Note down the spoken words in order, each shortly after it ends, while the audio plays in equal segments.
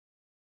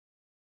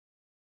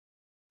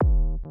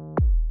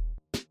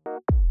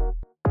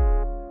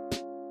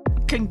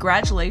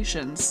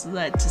congratulations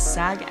to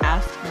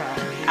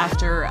SAG-AFTRA.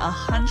 After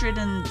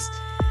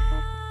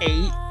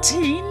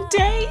 118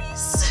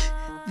 days,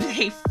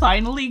 they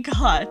finally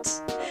got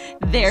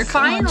their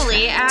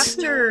Finally, contract.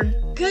 after...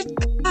 Good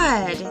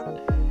God.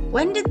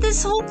 When did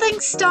this whole thing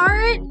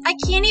start? I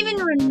can't even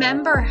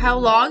remember how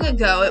long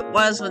ago it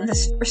was when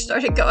this first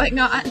started going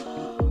on.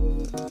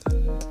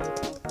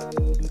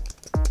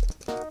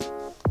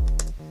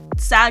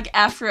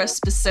 SAG-AFTRA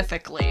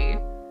specifically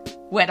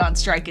went on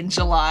strike in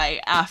July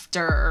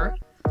after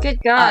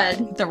Good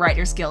God. the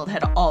Writers Guild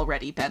had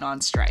already been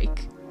on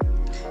strike.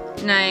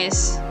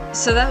 Nice.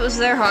 So that was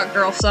their hot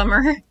girl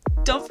summer.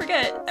 Don't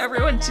forget,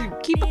 everyone, to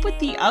keep up with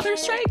the other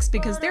strikes,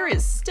 because there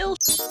is still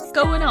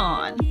going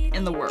on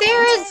in the world.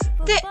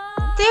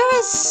 There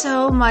is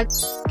so much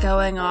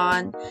going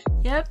on.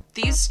 Yep,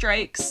 these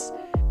strikes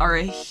are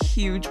a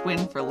huge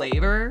win for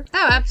labor.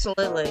 Oh,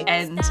 absolutely.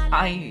 And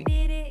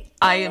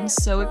I am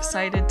so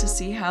excited to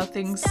see how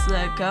things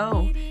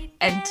go.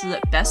 And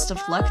best of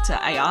luck to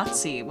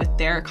IATSE with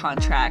their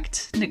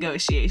contract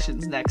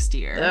negotiations next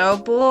year. Oh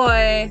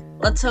boy.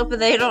 Let's hope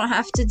they don't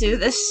have to do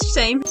this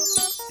same.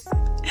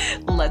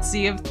 Let's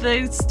see if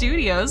the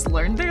studios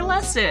learned their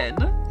lesson.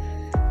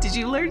 Did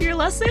you learn your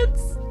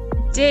lessons?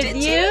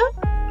 Did you?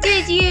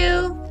 Did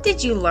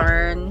you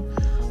learn?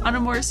 On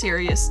a more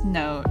serious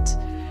note,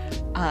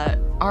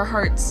 our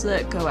hearts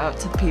go out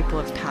to the people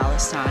of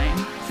Palestine.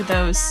 For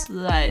those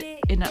that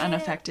in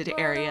unaffected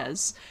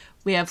areas,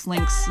 we have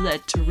links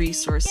to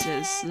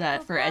resources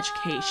for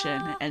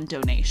education and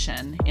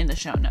donation in the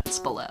show notes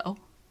below.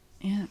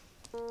 Yeah.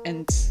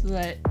 And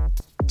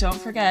don't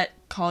forget,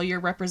 call your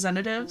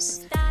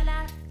representatives,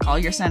 call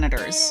your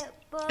senators.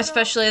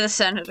 Especially the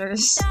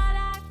senators.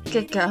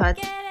 Good God.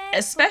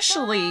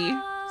 Especially,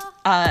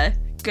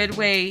 good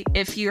way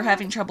if you're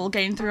having trouble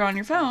getting through on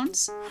your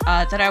phones,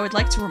 that I would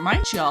like to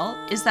remind y'all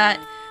is that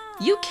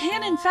you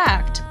can, in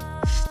fact,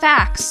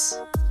 fax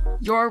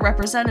your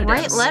representatives.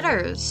 Write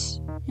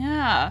letters.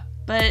 Yeah,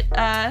 but,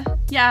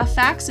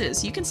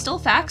 faxes. You can still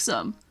fax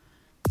them.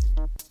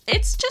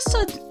 It's just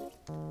a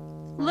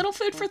little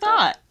food for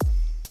thought.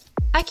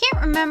 I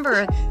can't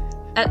remember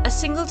a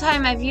single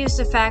time I've used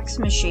a fax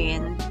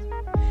machine.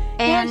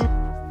 And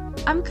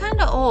I'm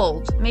kind of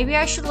old. Maybe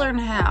I should learn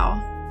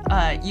how.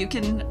 You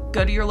can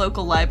go to your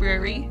local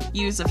library,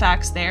 use a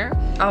fax there.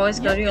 Always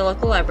go to your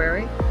local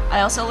library.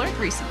 I also learned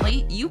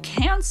recently, you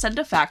can send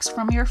a fax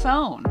from your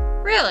phone.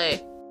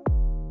 Really?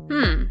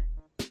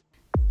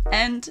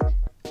 And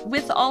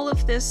with all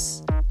of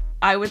this,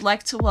 I would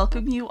like to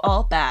welcome you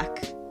all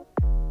back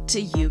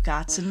to You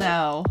Got to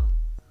Know.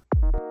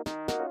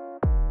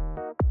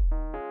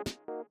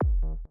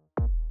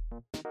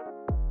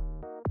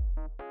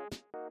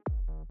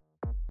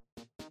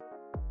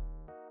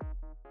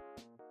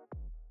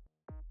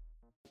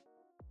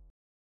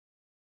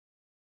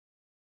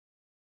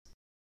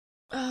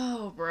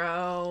 Oh,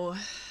 bro.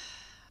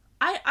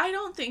 I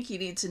don't think you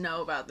need to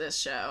know about this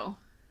show.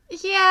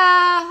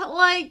 Yeah,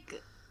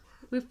 like...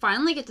 We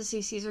finally get to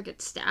see Caesar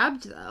get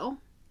stabbed, though.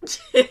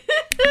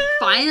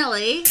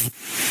 Finally.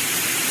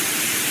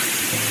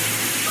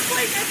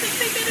 Like, I think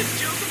they made a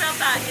joke about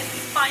that in the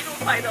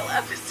final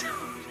episode.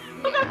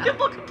 About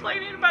people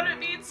complaining about it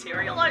being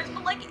serialized,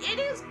 but, like, it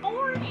is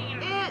boring.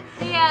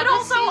 But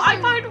also, I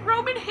find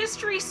Roman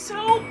history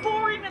so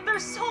boring, and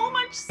there's so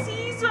much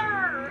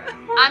Caesar.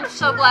 I'm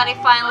so glad he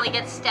finally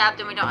gets stabbed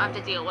and we don't have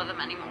to deal with him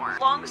anymore.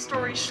 Long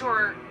story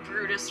short,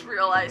 Brutus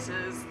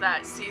realizes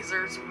that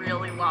Caesar's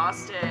really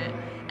lost it,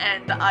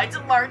 and the Ides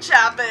of March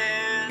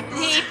happens.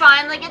 He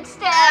finally gets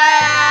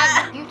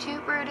stabbed. You too,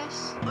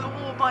 Brutus.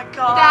 Oh my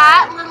god.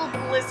 That little...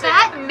 Listen,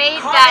 that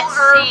made Carl that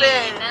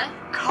Urban. scene.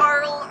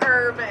 Carl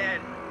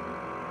Urban.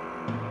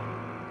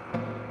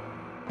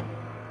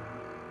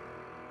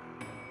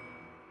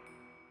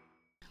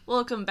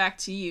 Welcome back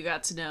to You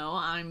Got to Know.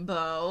 I'm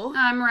Bo.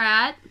 I'm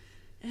Rat.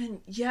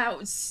 And yeah,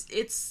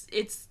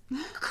 it's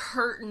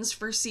curtains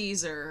for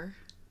Caesar.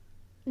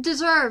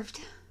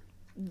 Deserved.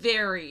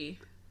 Very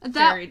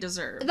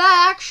deserved.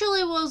 That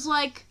actually was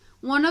like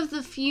one of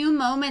the few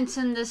moments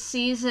in this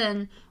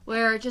season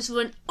where it just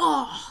went,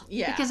 oh,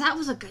 yeah. Because that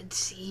was a good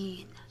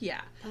scene.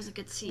 Yeah. That was a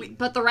good scene.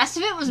 But the rest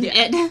of it was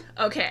mid.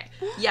 Okay.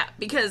 Yeah,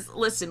 because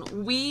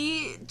listen,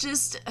 we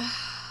just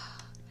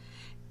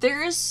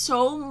there is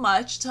so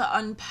much to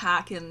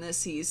unpack in this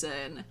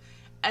season.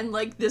 And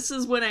like this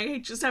is when I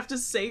just have to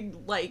say,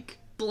 like,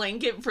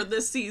 blanket for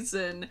this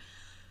season.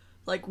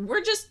 Like,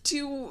 we're just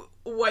two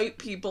white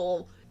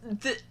people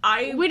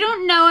we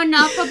don't know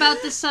enough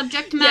about the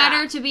subject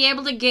matter to be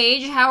able to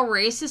gauge how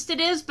racist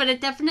it is, but it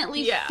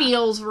definitely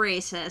feels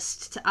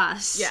racist to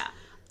us. Yeah.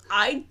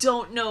 I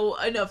don't know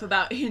enough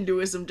about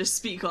Hinduism to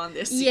speak on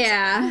this season.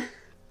 Yeah.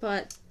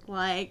 But,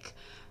 like,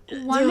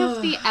 one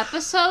of the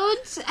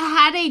episodes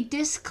had a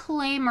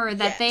disclaimer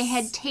that they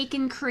had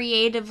taken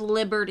creative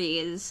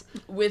liberties.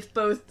 With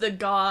both the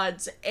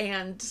gods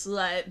and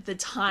the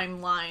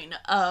timeline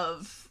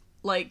of,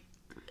 like,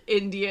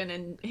 Indian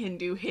and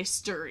Hindu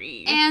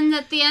history. And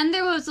at the end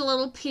there was a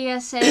little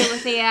PSA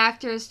with the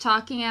actors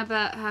talking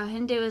about how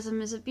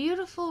Hinduism is a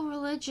beautiful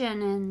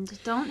religion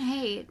and don't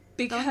hate,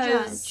 don't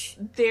judge.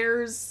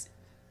 There's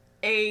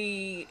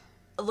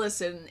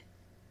listen,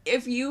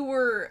 if you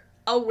were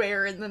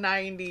aware in the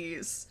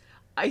 90s,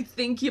 I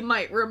think you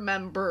might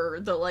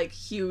remember the, like,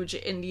 huge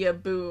India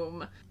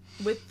boom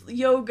with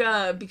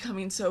yoga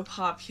becoming so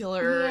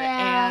popular.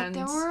 Yeah, and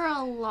there were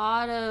a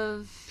lot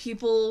of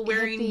people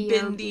wearing hippie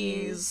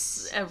bindis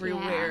yogis.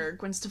 everywhere. Yeah.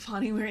 Gwen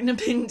Stefani wearing a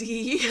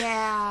bindi.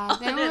 Yeah, on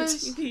there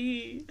was...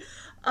 MTV.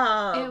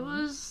 It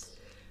was...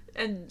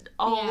 And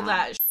all Yeah.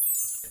 that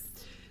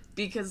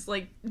because,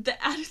 like,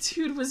 the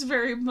attitude was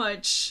very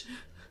much,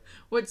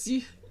 what's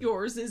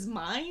yours is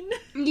mine.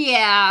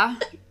 Yeah.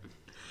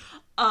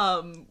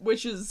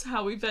 Which is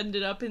how we've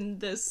ended up in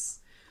this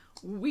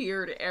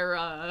weird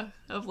era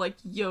of, like,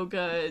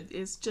 yoga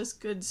is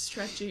just good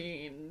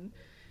stretching,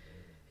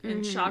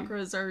 and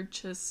chakras are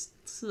just,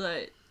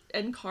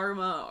 and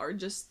karma are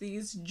just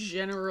these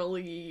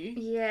generally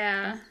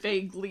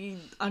vaguely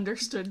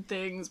understood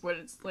things, when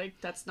it's like,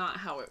 that's not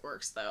how it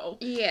works, though.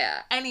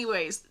 Yeah.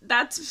 Anyways,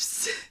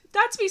 that's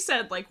be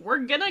said, like, we're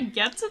gonna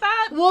get to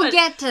that. We'll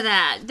get to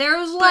that.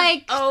 There's,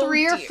 like,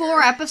 3 or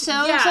 4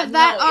 episodes of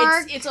that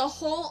arc. It's a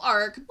whole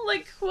arc.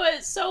 Like,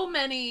 what so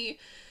many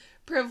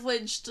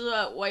privileged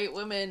white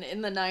women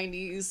in the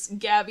 90s,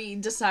 Gabby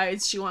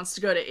decides she wants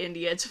to go to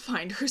India to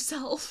find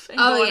herself and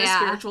go on a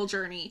spiritual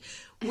journey,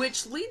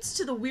 which leads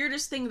to the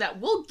weirdest thing that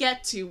we'll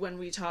get to when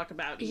we talk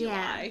about Eli.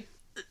 Yeah.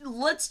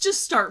 Let's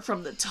just start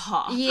from the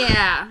top.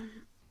 Yeah.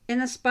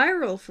 In a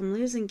spiral from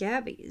losing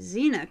Gabby,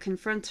 Xena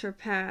confronts her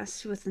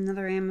past with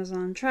another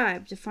Amazon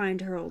tribe to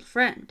find her old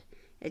friend.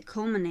 It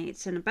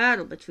culminates in a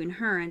battle between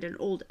her and an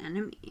old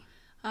enemy.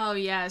 Oh,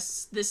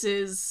 yes. This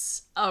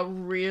is a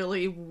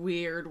really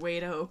weird way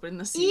to open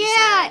the season.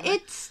 Yeah,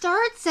 it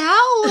starts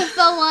out with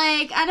the,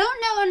 like, I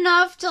don't know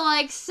enough to,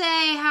 like,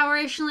 say how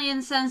racially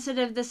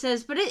insensitive this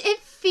is, but it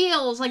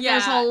feels like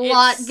there's a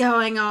lot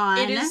going on.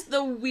 It is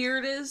the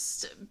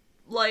weirdest,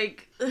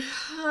 like,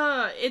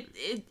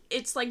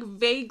 it's, like,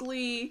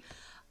 vaguely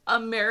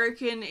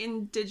American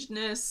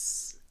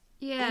indigenous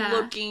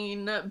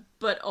looking,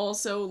 but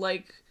also,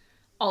 like,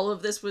 all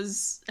of this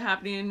was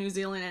happening in New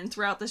Zealand, and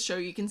throughout the show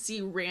you can see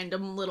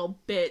random little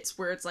bits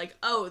where it's like,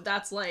 oh,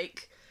 that's,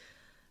 like,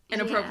 an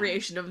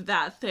appropriation of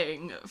that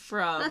thing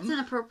from... That's an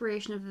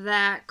appropriation of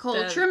that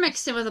culture,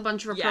 mixed in with a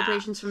bunch of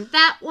appropriations from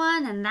that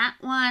one, and that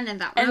one,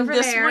 and that one over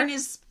there. And this one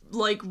is,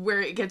 like,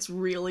 where it gets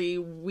really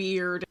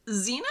weird.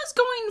 Xena's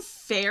going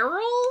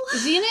feral?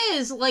 Xena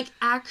is, like,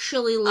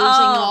 actually losing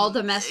all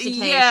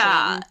domestication.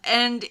 Yeah,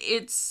 and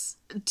it's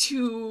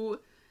to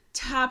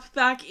tap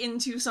back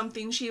into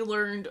something she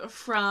learned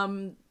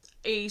from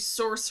a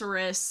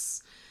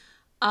sorceress,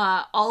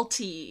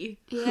 Alti,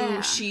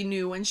 who she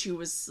knew when she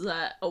was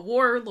a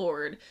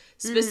warlord,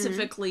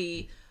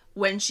 specifically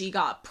when she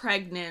got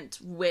pregnant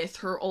with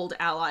her old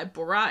ally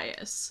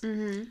Boreas.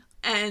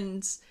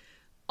 And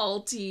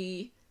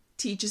Alti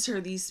teaches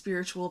her these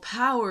spiritual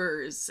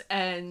powers,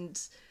 and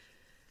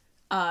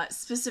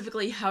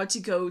specifically how to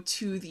go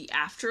to the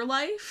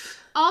afterlife.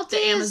 Alti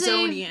the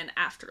Amazonian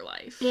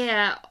afterlife.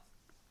 Yeah.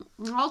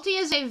 Alti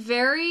is a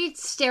very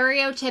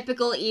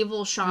stereotypical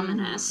evil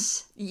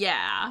shamaness.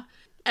 Yeah.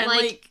 And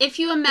like, if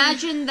you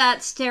imagine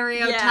that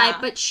stereotype,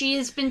 but she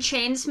has been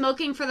chain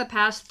smoking for the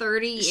past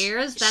 30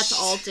 years, that's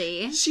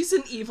Alti. She's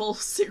an evil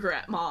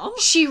cigarette mom.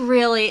 She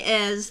really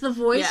is. The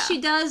voice she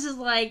does is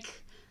like,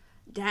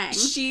 dang.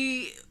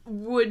 She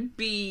would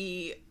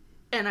be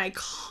an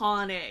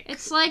iconic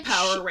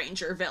Power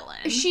Ranger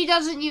villain. She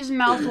doesn't use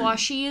mouthwash,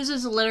 she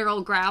uses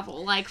literal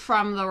gravel, like,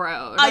 from the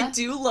road. I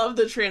do love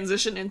the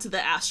transition into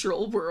the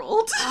astral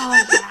world.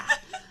 Oh, yeah.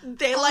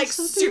 They,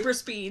 super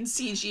speed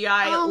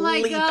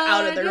CGI leap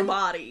out of their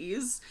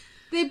bodies.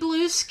 They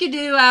blew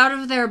Skidoo out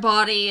of their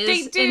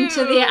bodies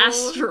into the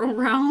astral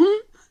realm.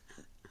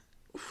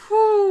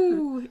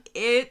 Whew,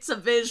 it's a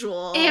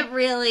visual. It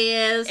really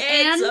is.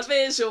 It's a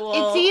visual.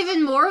 It's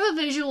even more of a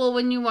visual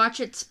when you watch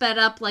it sped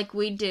up like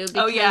we do,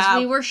 because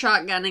we were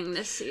shotgunning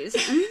this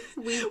season.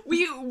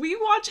 we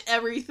watch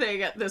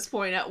everything at this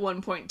point at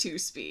 1.2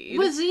 speed.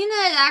 With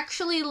Xena, it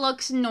actually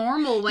looks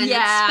normal when it's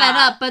sped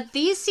up, but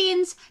these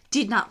scenes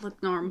did not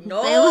look normal.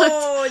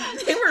 No,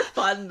 they were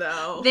fun,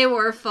 though. They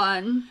were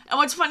fun. And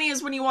what's funny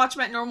is when you watch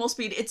them at normal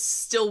speed, it's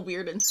still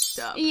weird and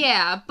up.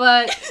 Yeah,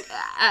 but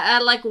at,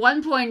 like,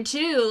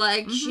 1.2,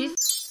 like, she's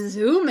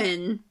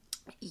zooming.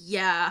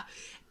 Yeah.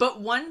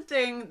 But one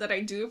thing that I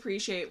do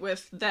appreciate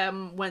with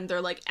them when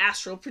they're, like,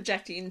 astral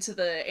projecting into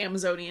the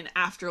Amazonian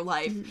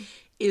afterlife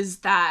is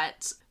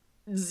that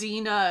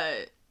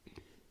Xena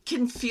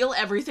can feel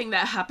everything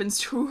that happens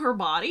to her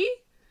body.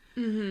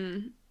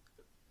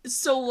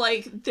 So,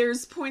 like,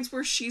 there's points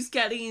where she's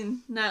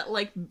getting,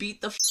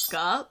 beat the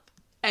up,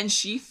 and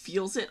she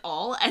feels it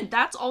all. And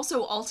that's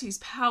also Alti's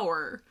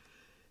power,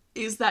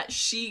 is that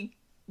she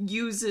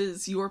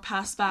uses your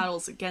past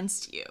battles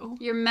against you.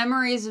 Your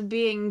memories of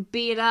being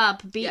beat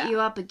you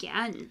up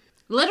again.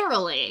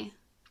 Literally.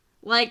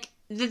 Like,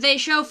 they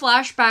show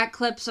flashback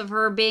clips of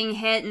her being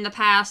hit in the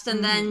past,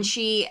 and then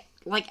she,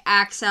 like,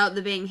 acts out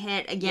the being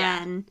hit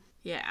again.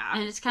 Yeah.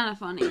 And it's kind of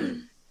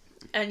funny.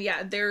 And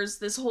yeah, there's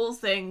this whole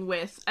thing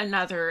with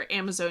another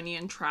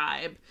Amazonian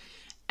tribe,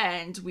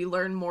 and we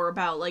learn more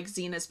about, like,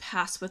 Xena's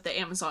past with the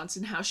Amazons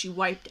and how she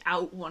wiped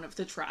out one of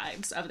the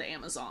tribes of the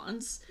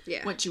Amazons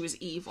when she was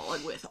evil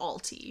and with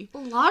Alti. A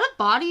lot of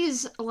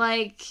bodies,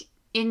 like,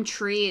 in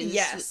trees.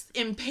 Yes,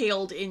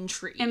 impaled in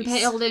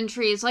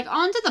trees. Like,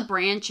 onto the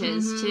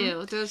branches,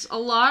 too. There's a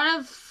lot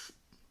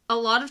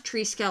of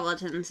tree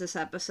skeletons this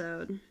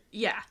episode.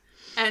 Yeah.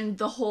 And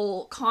the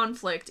whole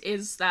conflict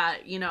is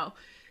that, you know,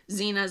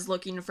 Xena's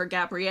looking for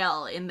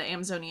Gabrielle in the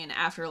Amazonian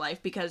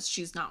afterlife because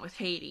she's not with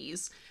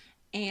Hades.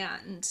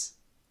 And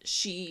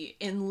she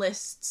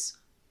enlists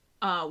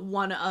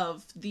one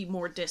of the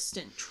more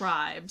distant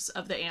tribes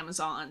of the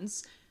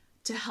Amazons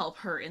to help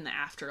her in the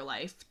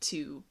afterlife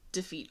to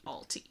defeat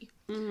Alti.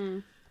 Mm-hmm.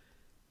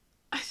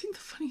 I think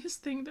the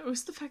funniest thing, though,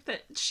 is the fact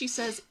that she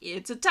says,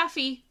 it's a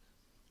toughie.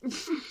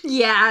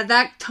 Yeah,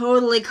 that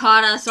totally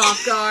caught us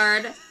off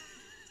guard.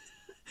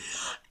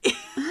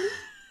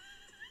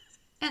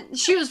 And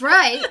she was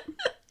right.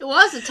 It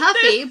was a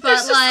toughie, but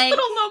there's like... just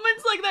little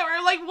moments like that where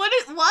we're like, what?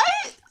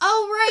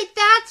 Oh, right,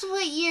 that's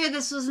what year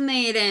this was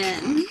made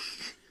in.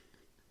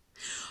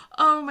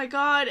 Oh my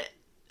god.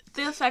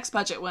 The effects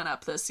budget went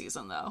up this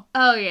season, though.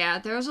 Oh, yeah,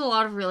 there was a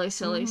lot of really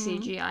silly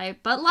CGI.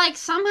 But, like,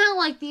 somehow,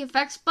 like, the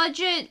effects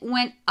budget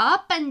went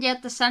up, and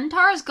yet the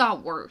centaurs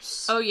got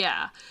worse. Oh,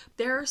 yeah.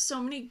 There are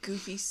so many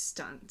goofy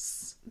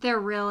stunts. There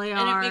really are.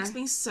 And it makes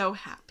me so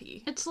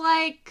happy. It's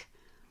like,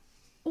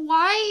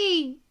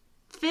 why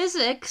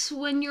physics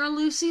when you're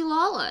Lucy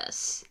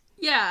Lawless?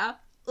 Yeah.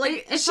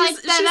 Like, it's she's,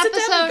 like that she's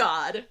episode, a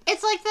demigod.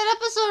 It's like that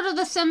episode of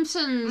The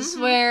Simpsons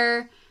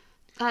where...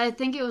 I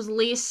think it was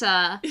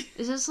Lisa.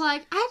 It's just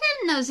like, I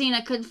didn't know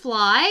Xena could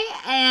fly.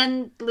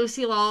 And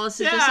Lucy Lawless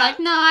is just like,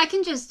 no, I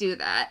can just do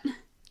that.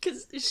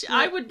 Because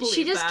I would believe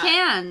she just that.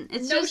 can.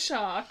 It's no just,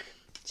 shock.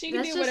 She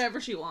can do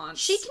whatever she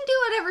wants. She can do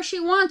whatever she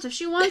wants. If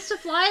she wants to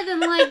fly, then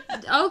like,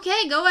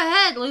 okay, go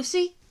ahead,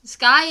 Lucy. The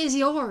sky is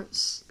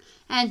yours.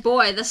 And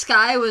boy, the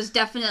sky was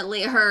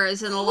definitely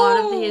hers in a lot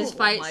of these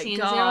fight scenes.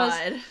 God.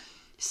 There was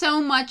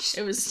so much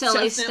it was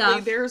silly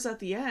stuff. Theirs at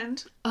the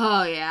end.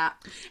 Oh, yeah.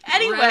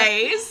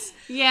 Anyways.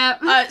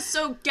 Yeah.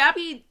 So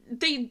Gabby,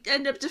 they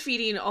end up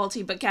defeating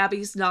Alti, but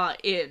Gabby's not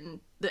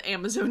in the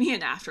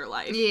Amazonian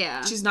afterlife.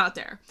 Yeah. She's not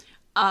there.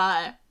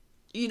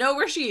 You know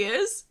where she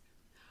is?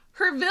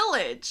 Her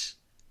village.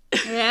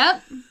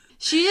 Yep.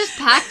 She just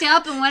packed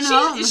up and went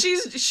home.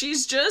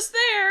 She's just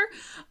there.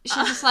 She's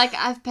just like,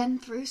 I've been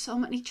through so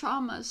many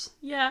traumas.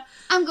 Yeah.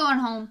 I'm going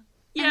home.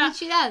 Yeah. And then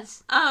she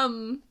does.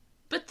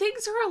 But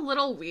things are a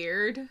little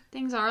weird.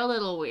 Things are a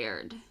little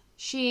weird.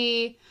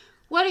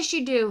 What does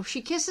she do?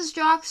 She kisses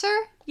Joxer?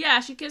 Yeah,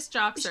 she kissed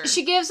Joxer.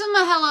 She gives him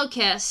a hello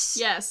kiss.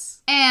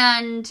 Yes.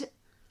 And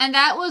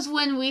that was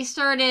when we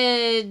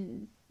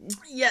started...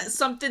 Yeah,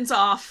 something's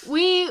off.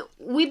 We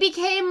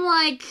became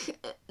like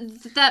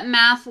that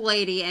math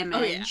lady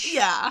image. Oh,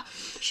 yeah.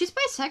 She's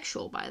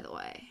bisexual, by the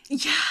way.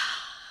 Yeah.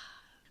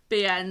 But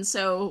yeah, and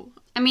so...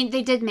 I mean,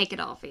 they did make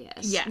it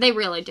obvious. Yeah. They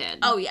really did.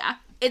 Oh, yeah.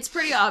 It's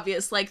pretty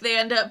obvious. Like, they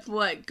end up,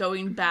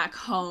 going back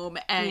home,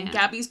 and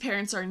Gabby's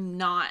parents are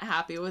not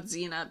happy with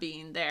Xena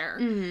being there.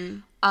 Mm-hmm.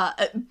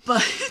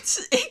 But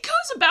it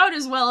goes about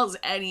as well as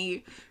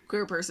any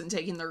queer person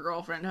taking their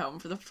girlfriend home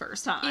for the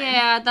first time.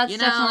 Yeah, that's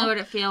definitely what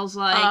it feels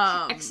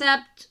like.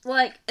 Except,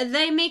 like,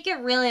 they make it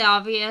really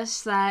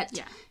obvious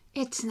that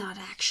it's not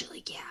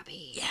actually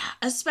Gabby. Yeah,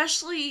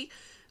 especially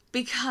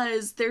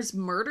because there's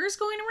murders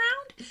going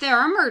around. There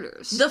are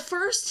murders. The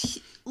first...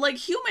 like,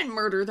 human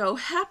murder, though,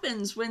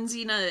 happens when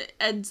Xena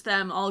and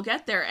them all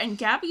get there, and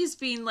Gabby's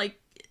being,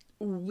 like,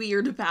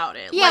 weird about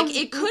it. Yeah, like,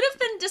 it could have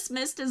been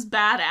dismissed as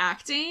bad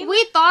acting.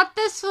 We thought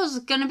this was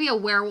gonna be a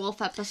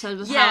werewolf episode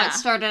with how it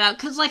started out,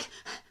 because, like,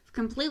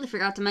 completely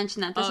forgot to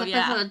mention that. This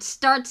episode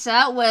starts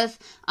out with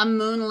a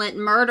moonlit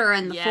murder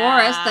in the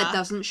forest that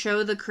doesn't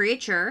show the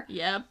creature.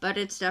 Yep. But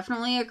it's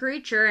definitely a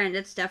creature, and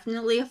it's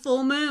definitely a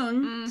full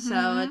moon. Mm-hmm.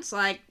 So it's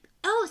like,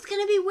 oh, it's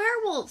gonna be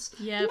werewolves.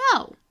 Yep.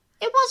 No.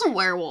 It wasn't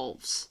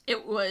werewolves.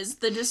 It was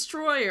the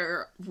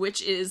Destroyer,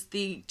 which is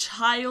the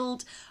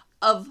child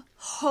of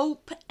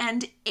Hope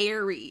and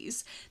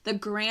Ares, the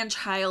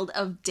grandchild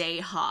of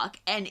Dayhawk,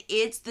 and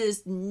it's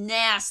this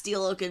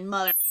nasty-looking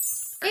mother...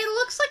 It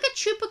looks like a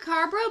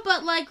chupacabra,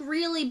 but, like,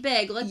 really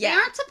big. Like, they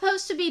aren't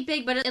supposed to be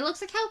big, but it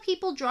looks like how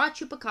people draw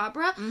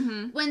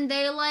chupacabra when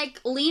they,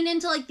 like, lean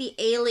into, like, the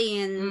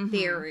alien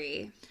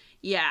theory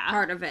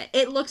part of it.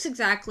 It looks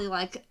exactly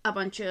like a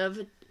bunch of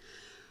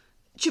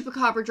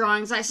chupacabra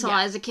drawings I saw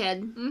as a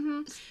kid.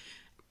 Mm-hmm.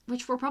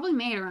 Which were probably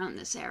made around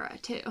this era,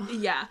 too.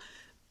 Yeah.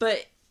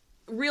 But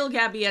real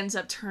Gabby ends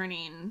up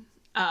turning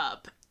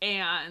up,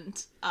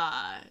 and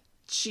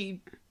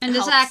she and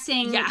helps, is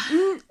acting... Yeah.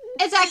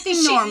 It's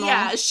acting normal.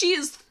 Yeah, she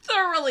is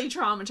thoroughly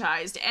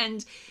traumatized,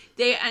 and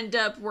they end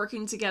up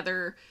working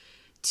together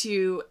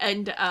to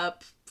end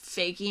up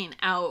faking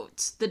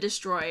out the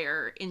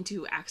Destroyer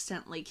into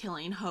accidentally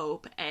killing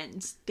Hope,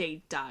 and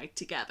they die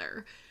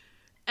together.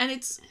 And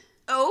it's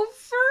over,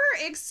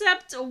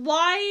 except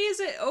why is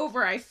it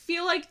over? I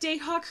feel like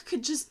Dayhawk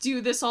could just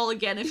do this all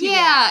again if he wanted.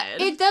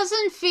 Yeah, it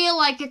doesn't feel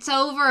like it's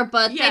over,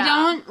 but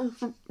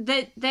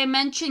they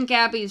mention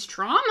Gabby's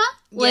trauma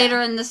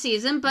later in the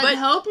season, but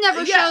Hope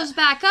never shows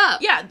back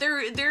up. Yeah,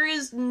 there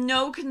is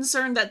no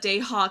concern that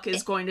Dayhawk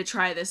is going to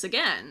try this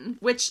again,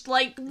 which,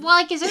 like...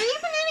 is there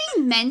even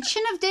any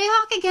mention of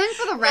Dayhawk again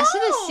for the rest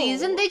of the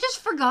season? They just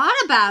forgot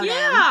about him.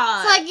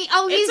 It's like,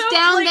 he's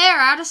down there,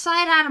 out of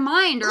sight, out of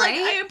mind,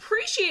 right? Like, I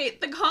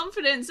appreciate the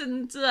confidence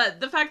and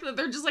the fact that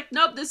they're just like,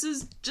 nope, this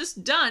is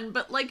just done,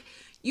 but, like...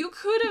 You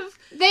could have...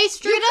 They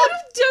straight up...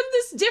 done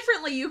this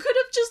differently. You could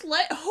have just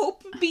let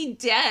Hope be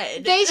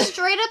dead. They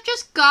straight up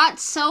just got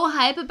so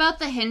hype about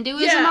the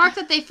Hinduism arc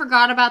that they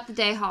forgot about the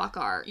Dayhawk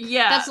arc.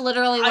 Yeah. That's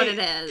literally what it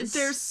is.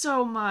 There's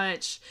so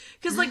much.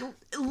 Because, like,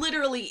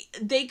 literally,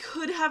 they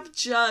could have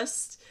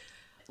just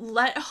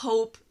let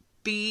Hope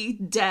be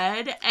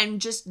dead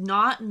and just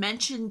not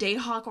mention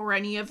Dayhawk or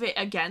any of it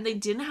again. They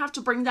didn't have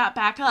to bring that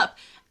back up.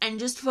 And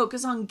just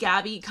focus on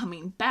Gabby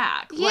coming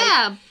back.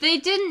 Yeah, they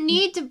didn't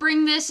need to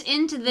bring this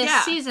into this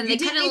season. They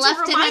could have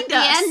left it at the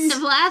end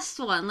of last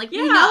one. Like,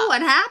 we know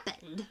what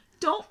happened.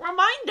 Don't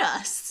remind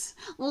us.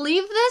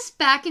 Leave this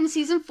back in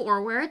season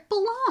 4 where it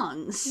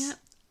belongs. Yep.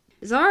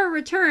 Zara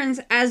returns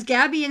as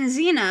Gabby and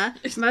Xena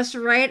must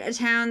right a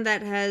town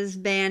that has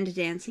banned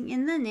dancing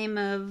in the name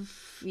of,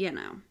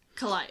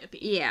 Calliope.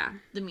 Yeah.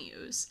 The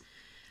Muse.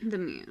 The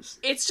Muse.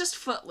 It's just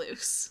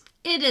Footloose.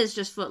 It is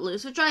just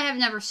Footloose, which I have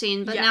never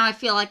seen, but now I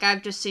feel like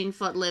I've just seen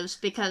Footloose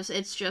because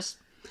it's just...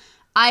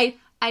 I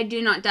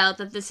do not doubt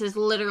that this is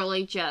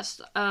literally just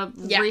a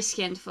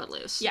reskinned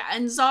Footloose. Yeah,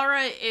 and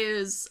Zara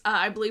is,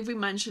 I believe we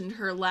mentioned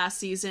her last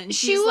season.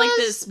 She's like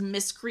this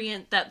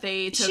miscreant that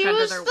they took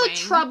under their wing. She was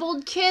the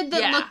troubled kid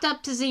that looked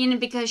up to Xena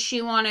because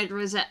she wanted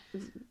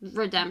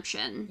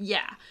redemption.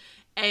 Yeah.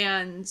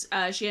 And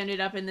she ended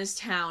up in this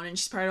town, and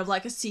she's part of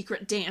like a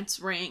secret dance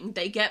ring.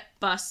 They get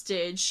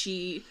busted.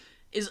 She...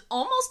 is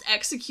almost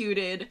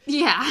executed.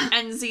 Yeah.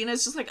 And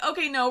Xena's just like,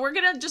 okay, no, we're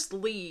gonna just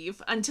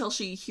leave until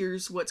she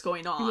hears what's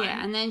going on.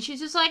 Yeah, and then she's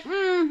just like,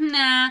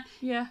 nah.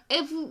 Yeah.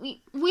 If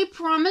we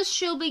promise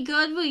she'll be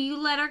good, will you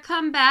let her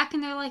come back?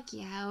 And they're like,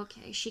 yeah,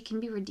 okay, she can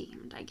be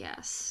redeemed, I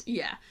guess.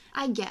 Yeah.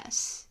 I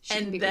guess she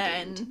can be redeemed.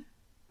 And then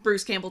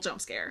Bruce Campbell jump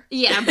scare.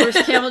 Yeah,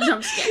 Bruce Campbell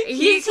jump scare.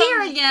 He's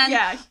here again.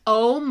 Yeah.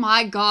 Oh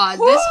my god,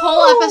 this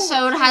whole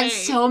episode had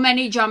so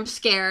many jump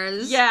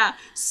scares. Yeah,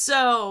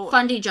 so...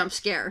 Fundy jump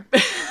scare.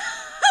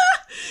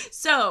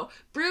 So,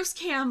 Bruce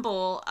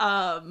Campbell,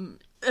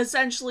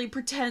 essentially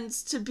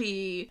pretends to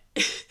be...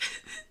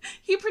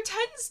 he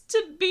pretends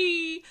to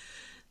be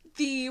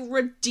the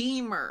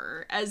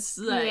Redeemer, as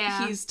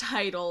he's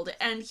titled,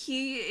 and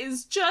he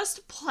is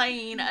just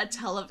playing a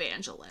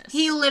televangelist.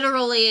 He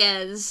literally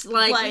is.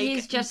 Like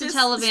he's just a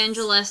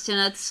televangelist in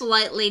a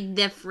slightly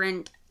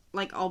different...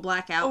 like,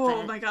 all-black outfit.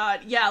 Oh my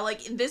god, yeah,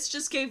 like, this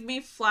just gave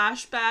me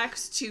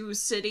flashbacks to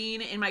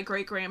sitting in my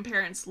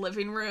great-grandparents'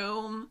 living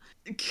room,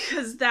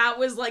 because that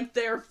was, like,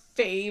 their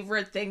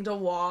favorite thing to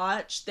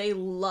watch. They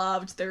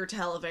loved their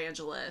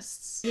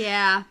televangelists.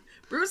 Yeah.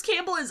 Bruce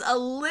Campbell is a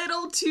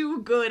little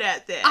too good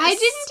at this. I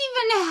didn't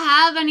even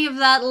have any of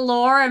that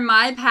lore in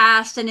my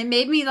past, and it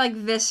made me, like,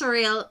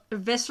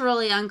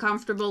 viscerally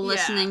uncomfortable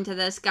listening to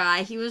this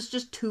guy. He was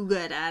just too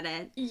good at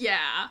it.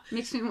 Yeah.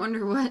 Makes me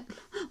wonder what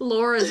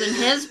lore is in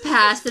his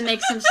past that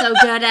makes him so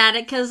good at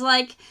it, because,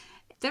 like,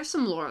 there's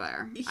some lore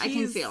there. I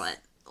can feel it.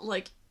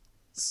 Like,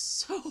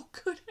 so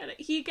good at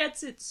it. He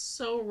gets it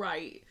so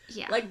right.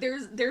 Yeah. Like,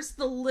 there's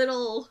the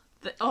little...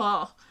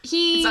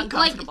 He, it's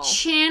uncomfortable. Like,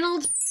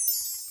 channeled...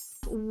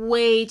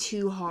 way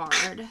too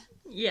hard.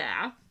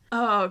 Yeah.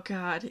 Oh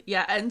god.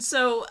 Yeah, and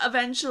so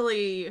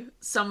eventually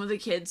some of the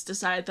kids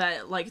decide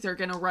that, like, they're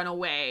gonna run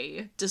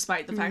away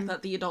despite the fact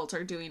that the adults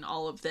are doing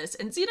all of this.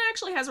 And Xena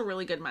actually has a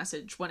really good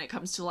message when it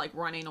comes to, like,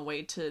 running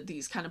away to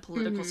these kind of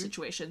political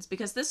situations,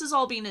 because this is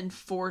all being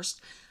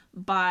enforced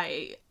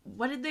by,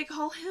 what did they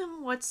call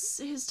him? What's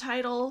his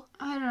title?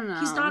 I don't know.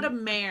 He's not a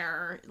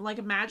mayor, like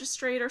a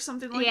magistrate or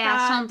something like that.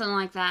 Yeah, something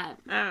like that.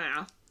 I don't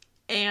know.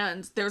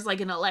 And there's, like,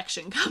 an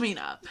election coming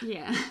up.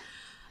 Yeah.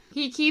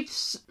 He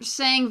keeps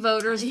saying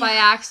voters by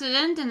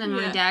accident and then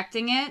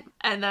redacting it.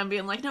 And then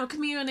being like, no,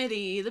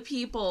 community, the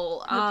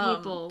people. The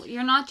people.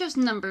 You're not just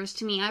numbers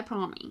to me, I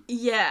promise.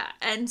 Yeah,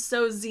 and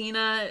so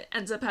Xena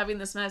ends up having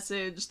this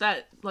message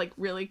that, like,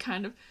 really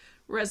kind of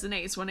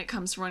resonates when it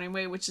comes to running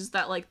away, which is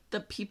that, like, the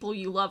people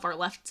you love are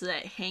left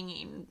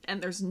hanging,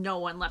 and there's no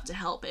one left to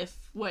help if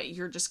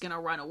you're just gonna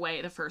run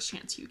away the first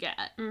chance you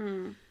get.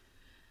 Mm.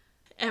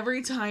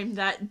 Every time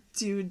that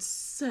dude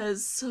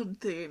says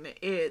something,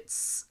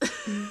 it's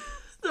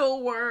the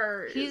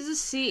worst. He's the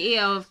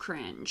CEO of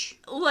cringe.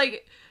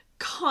 Like,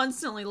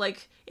 constantly,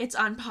 like, it's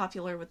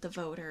unpopular with the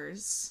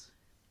voters.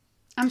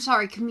 I'm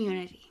sorry,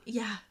 community.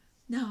 Yeah.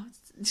 No.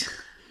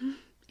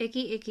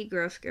 Icky,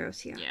 gross,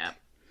 yeah. Yeah.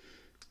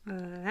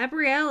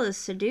 Abrielle is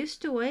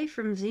seduced away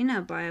from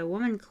Xena by a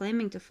woman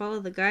claiming to follow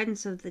the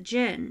guidance of the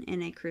Jinn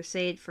in a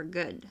crusade for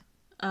good.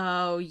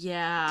 Oh,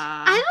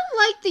 yeah. I don't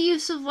like the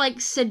use of,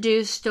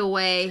 seduced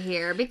away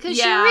here, because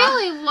she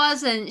really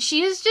wasn't.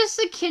 She is just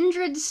a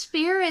kindred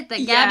spirit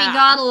that Gabby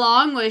got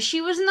along with. She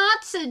was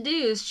not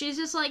seduced. She's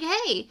just like,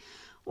 hey,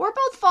 we're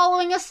both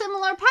following a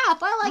similar path.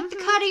 I like the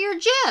cut of your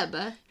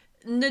jib.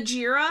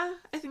 Najira,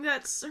 I think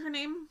that's her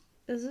name.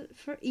 Is it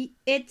for...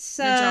 It's,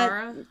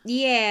 Najara?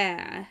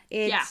 Yeah.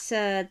 It's,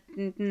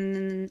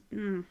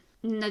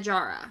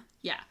 Najara.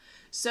 Yeah.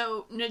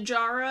 So,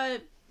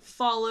 Najara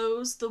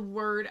follows the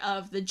word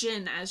of the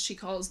Jinn, as she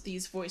calls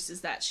these voices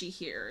that she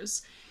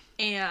hears.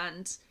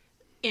 And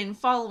in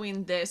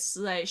following this,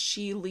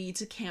 she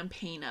leads a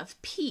campaign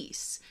of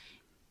peace.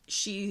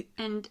 She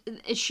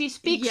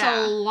speaks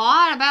a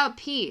lot about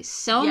peace.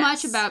 So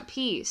much about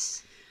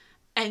peace.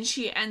 And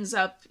she ends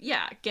up,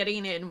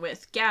 getting in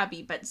with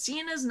Gabby, but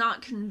Xena's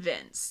not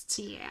convinced.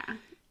 Yeah.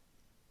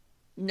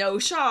 No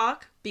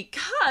shock,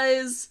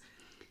 because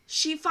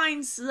she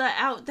finds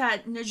out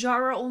that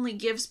Najara only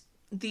gives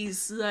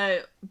these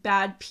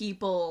bad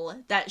people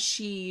that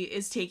she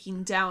is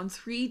taking down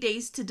 3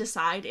 days to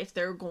decide if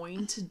they're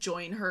going to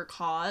join her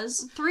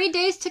cause. 3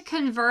 days to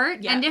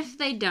convert, and if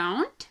they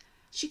don't...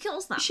 She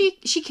kills them.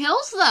 She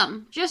kills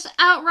them, just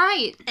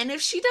outright. And if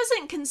she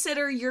doesn't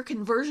consider your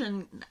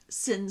conversion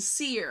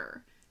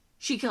sincere,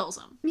 she kills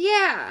them.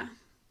 Yeah.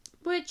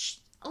 Which,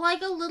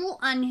 like a little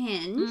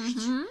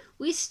unhinged,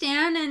 we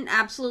stand an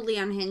absolutely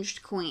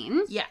unhinged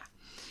queen. Yeah.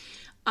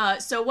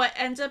 So what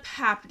ends up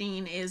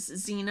happening is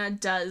Xena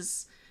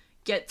does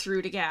get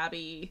through to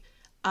Gabby,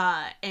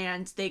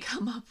 and they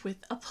come up with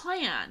a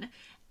plan.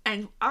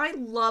 And I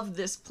love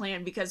this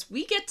plan because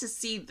we get to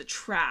see the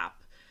trap,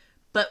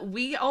 but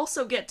we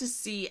also get to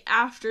see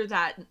after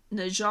that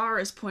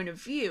Najara's point of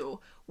view,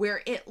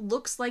 where it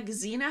looks like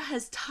Xena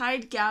has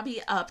tied Gabby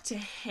up to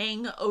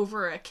hang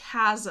over a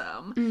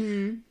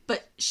chasm,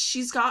 but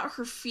she's got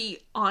her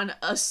feet on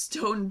a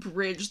stone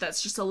bridge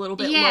that's just a little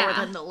bit lower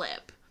than the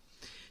lip.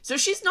 So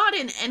she's not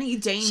in any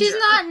danger. She's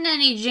not in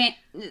any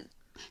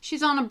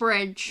she's on a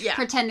bridge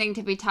pretending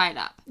to be tied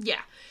up. Yeah.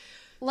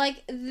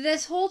 Like,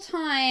 this whole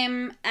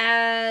time,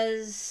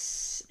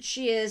 as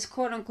she is,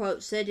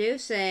 quote-unquote,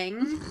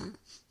 seducing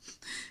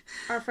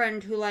our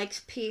friend who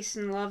likes peace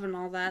and love and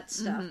all that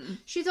stuff,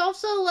 she's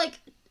also, I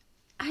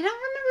don't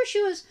remember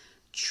she was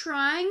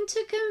trying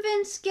to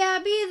convince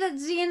Gabby that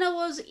Xena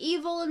was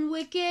evil and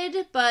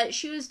wicked, but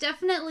she was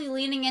definitely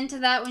leaning into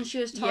that when she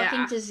was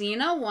talking to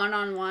Xena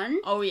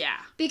one-on-one. Oh, yeah.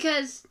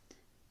 Because,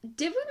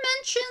 did we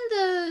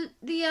mention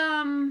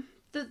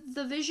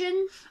the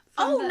vision?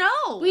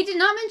 No! We did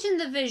not mention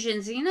the vision.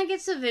 Xena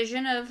gets a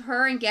vision of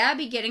her and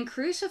Gabby getting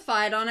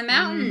crucified on a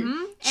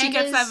mountain. She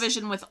gets that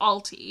vision with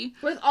Alti.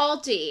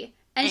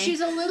 And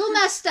she's a little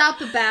messed up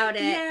about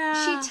it.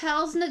 Yeah. She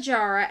tells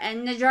Najara,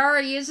 and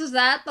Najara uses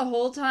that the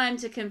whole time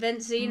to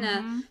convince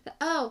Xena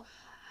that,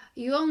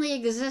 you only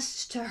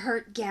exist to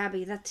hurt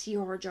Gabby. That's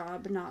your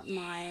job, not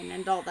mine,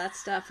 and all that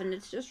stuff. And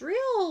it's just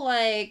real,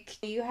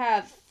 you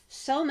have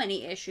so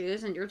many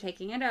issues, and you're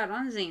taking it out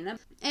on Xena.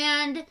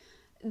 And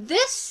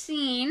this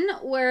scene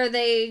where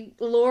they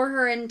lure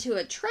her into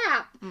a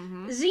trap,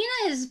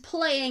 Xena is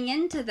playing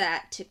into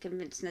that to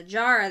convince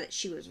Najara that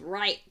she was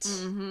right.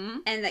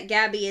 And that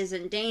Gabby is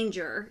in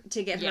danger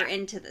to get her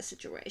into the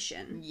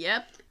situation.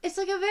 Yep. It's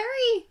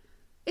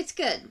it's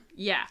good.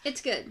 Yeah.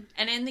 It's good.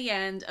 And in the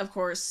end, of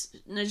course,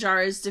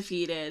 Najara is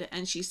defeated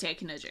and she's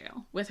taken to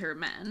jail with her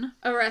men.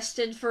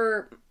 Arrested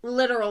for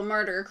literal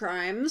murder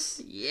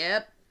crimes.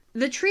 Yep.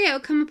 The trio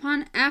come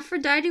upon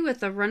Aphrodite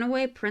with a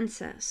runaway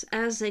princess.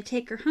 As they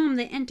take her home,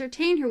 they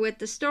entertain her with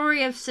the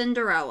story of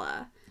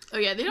Cinderella. Oh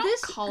yeah, they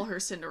don't call her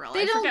Cinderella.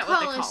 They I don't forget call what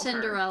they her call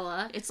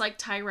Cinderella. It's like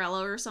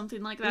Tyrella or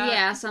something like that.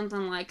 Yeah,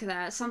 something like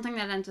that. Something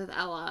that ends with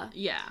Ella.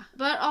 Yeah.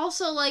 But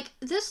also,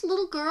 this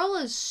little girl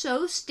is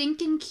so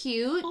stinking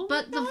cute,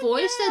 but the God,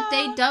 voice that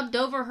they dubbed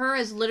over her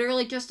is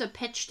literally just a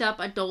pitched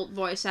up adult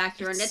voice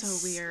actor. It's and it's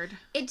so weird.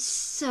 It's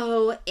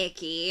so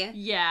icky.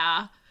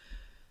 Yeah.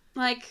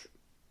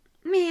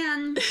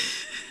 Man,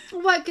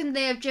 why couldn't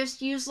they have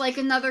just used,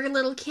 another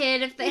little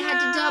kid if they had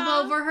to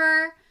dub over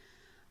her?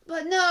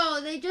 But no,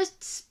 they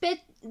just sped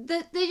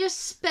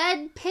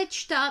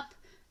pitched up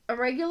a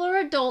regular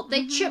adult.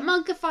 They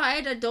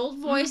chipmunkified adult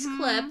voice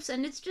clips,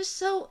 and it's just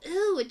so,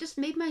 it just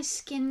made my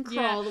skin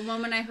crawl the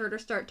moment I heard her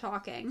start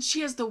talking.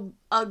 She has the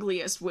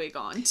ugliest wig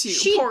on, too.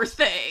 Poor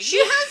thing. She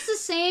has the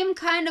same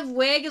kind of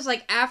wig as,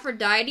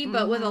 Aphrodite,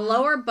 but with a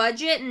lower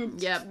budget,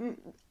 and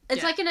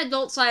it's like an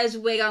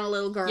adult-sized wig on a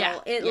little girl. Yeah.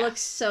 It looks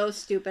so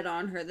stupid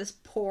on her, this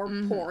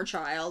poor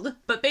child.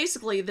 But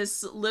basically,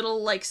 this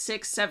little,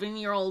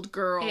 6-7-year-old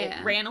girl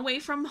ran away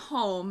from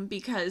home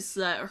because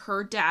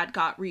her dad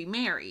got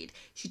remarried.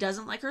 She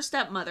doesn't like her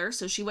stepmother,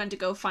 so she went to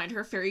go find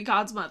her fairy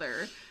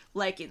godmother,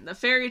 like in the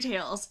fairy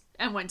tales,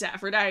 and went to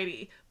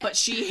Aphrodite. But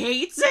she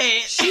hates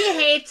it. She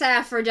hates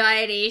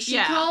Aphrodite. She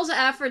calls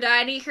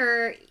Aphrodite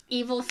her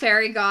evil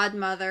fairy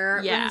godmother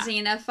when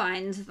Xena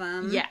finds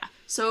them. Yeah.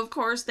 So, of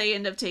course, they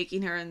end up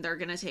taking her, and they're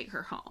going to take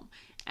her home.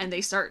 and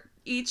they start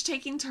each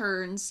taking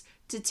turns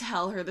to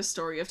tell her the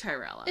story of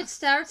Tyrella. It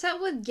starts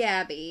out with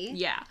Gabby.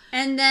 Yeah.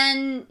 And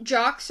then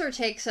Joxer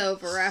takes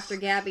over after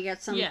Gabby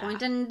at some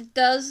point and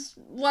does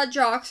what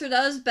Joxer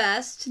does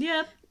best.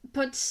 Yep.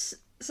 Puts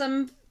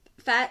some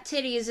fat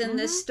titties in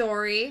this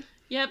story.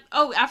 Yep.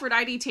 Oh,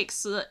 Aphrodite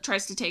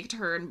tries to take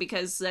turn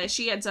because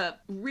she ends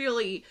up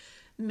really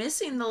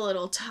missing the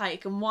little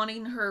tyke and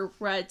wanting her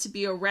to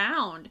be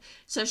around.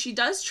 So she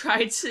does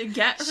try to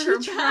get her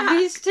back. She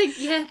tries to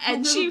get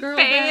and she fails.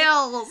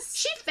 Back.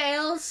 She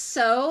fails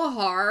so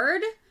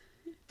hard.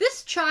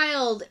 This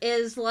child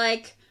is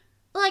like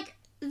this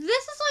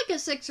is like a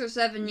 6 or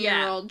 7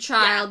 year old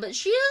child, but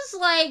she is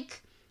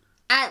like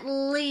at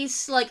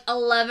least like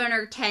 11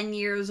 or 10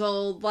 years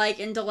old, like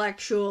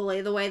intellectually,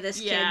 the way this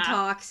kid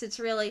talks. It's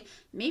really,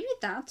 maybe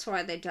that's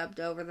why they dubbed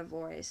over the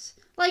voice.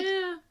 Like,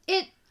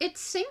 it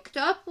synced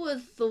up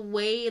with the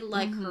way,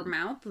 like, her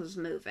mouth was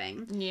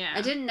moving. Yeah.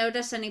 I didn't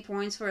notice any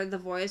points where the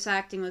voice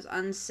acting was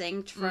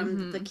unsynced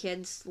from the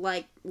kid's,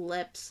 like,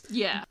 lips.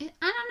 Yeah. I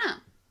don't know.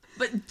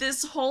 But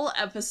this whole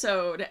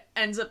episode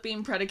ends up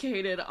being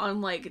predicated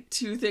on, like,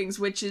 2 things,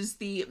 which is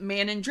the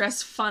man in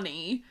dress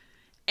funny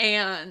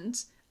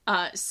and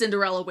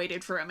Cinderella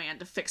waited for a man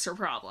to fix her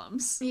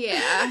problems.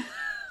 Yeah.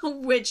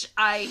 Which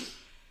I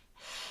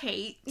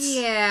hate.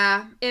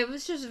 Yeah. It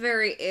was just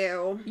very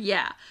ew.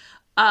 Yeah.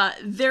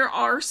 There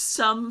are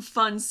some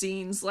fun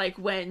scenes, like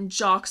when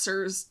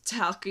Joxer's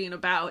talking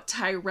about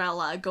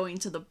Tyrella going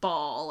to the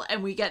ball,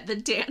 and we get the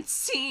dance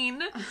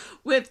scene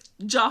with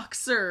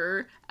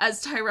Joxer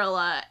as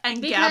Tyrella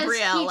and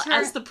Gabrielle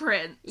as the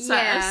princess.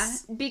 Yeah,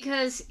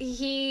 because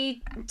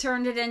he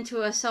turned it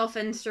into a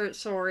self-insert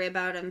story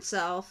about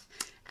himself,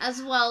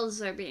 as well as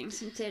there being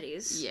some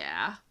titties.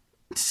 Yeah.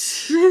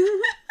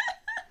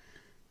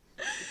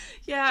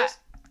 Yeah. Just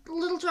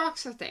little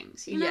Joxer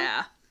things, you know?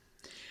 Yeah.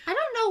 I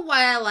don't know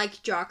why I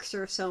like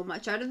Joxer so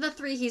much. Out of the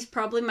 3, he's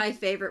probably my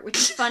favorite, which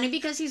is funny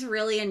because he's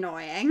really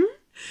annoying.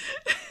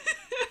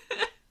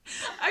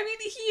 I mean,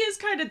 he is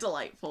kind of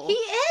delightful. He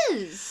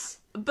is!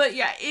 But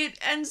yeah, it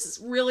ends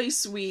really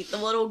sweet. The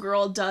little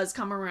girl does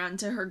come around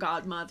to her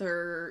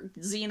godmother.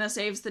 Xena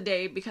saves the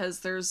day because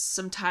there's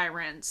some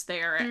tyrants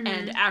there,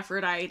 and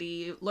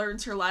Aphrodite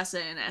learns her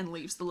lesson and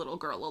leaves the little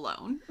girl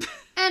alone.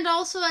 And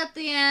also at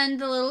the end,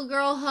 the little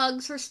girl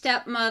hugs her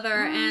stepmother,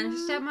 and her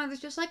stepmother's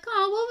just like,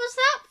 oh, what was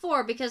that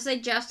for? Because they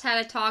just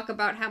had a talk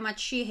about how much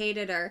she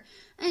hated her.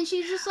 And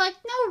she's just like,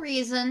 no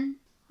reason.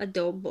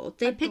 Adorable.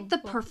 They picked the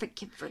perfect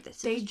kid for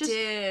this. They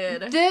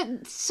did. They're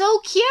so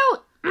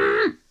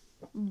cute.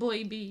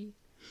 Baby.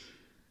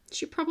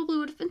 She probably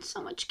would have been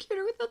so much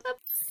cuter without that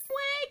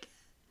wig.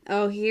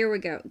 Oh, here we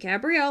go.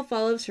 Gabrielle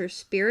follows her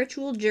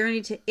spiritual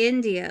journey to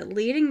India,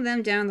 leading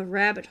them down the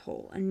rabbit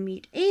hole, and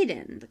meet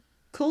Aiden, the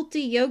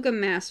culty yoga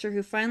master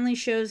who finally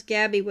shows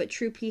Gabby what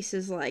true peace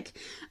is like.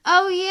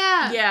 Oh,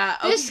 yeah. Yeah.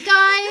 Okay. This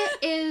guy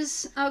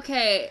is...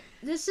 Okay,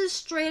 this is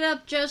straight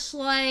up just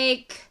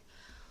like...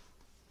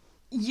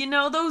 You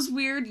know those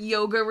weird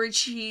yoga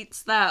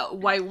retreats that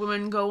white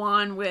women go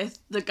on with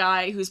the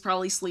guy who's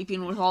probably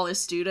sleeping with all his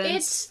students?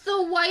 It's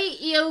the white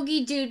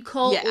yogi dude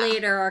cult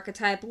leader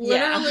archetype,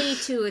 literally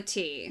to a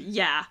T.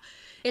 Yeah.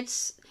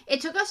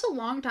 It took us a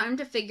long time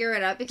to figure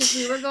it out because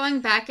we were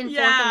going back and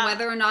forth on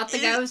whether or not the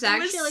guy was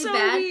actually it was so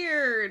bad.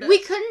 Weird. We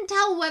couldn't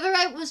tell whether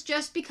it was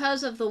just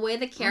because of the way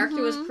the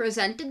character was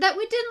presented that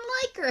we didn't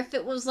like, or if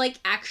it was like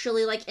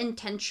actually like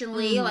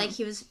intentionally like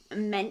he was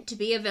meant to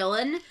be a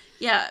villain.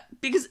 Yeah,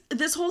 because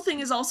this whole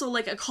thing is also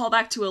like a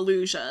callback to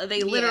Illusia.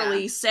 They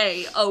literally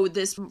say, oh,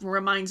 this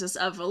reminds us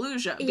of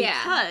Illusia.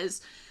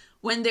 Because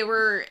when they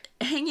were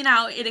hanging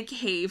out in a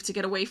cave to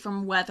get away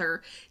from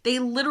weather, they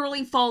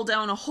literally fall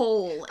down a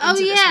hole into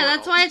this world.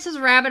 That's why it says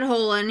rabbit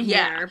hole in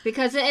here.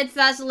 Because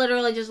that's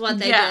literally just what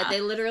they did. They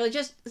literally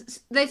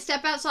they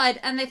step outside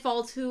and they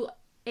fall to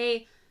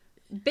a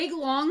big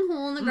long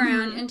hole in the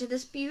ground into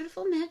this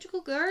beautiful magical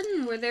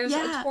garden where there's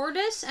a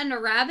tortoise and a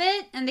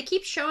rabbit, and they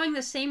keep showing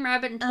the same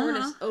rabbit and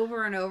tortoise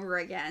over and over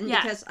again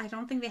because I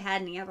don't think they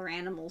had any other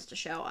animals to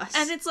show us.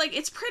 And it's like,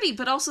 it's pretty,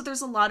 but also there's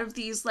a lot of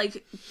these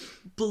like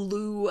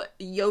blue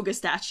yoga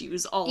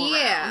statues all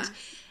around.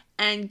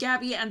 And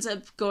Gabby ends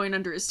up going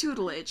under his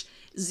tutelage.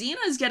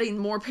 Xena's getting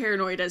more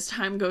paranoid as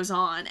time goes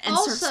on and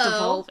starts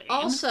devolving.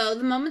 Also,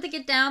 the moment they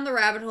get down the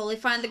rabbit hole, they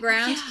find the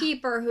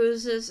groundskeeper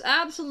who's this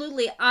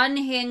absolutely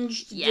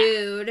unhinged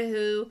dude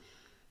who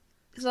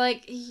is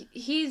like,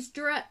 he's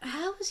dressed...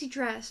 How is he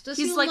dressed? Does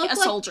he's he like look a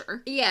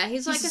soldier. Yeah,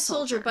 he's like a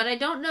soldier, but I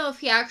don't know if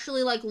he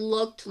actually like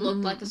looked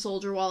like a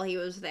soldier while he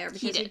was there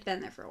because he'd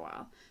been there for a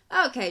while.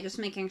 Okay, just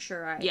making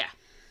sure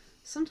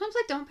Sometimes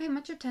I don't pay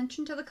much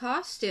attention to the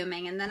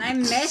costuming, and then I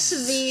miss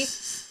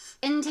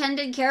the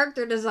intended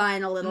character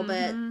design a little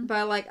bit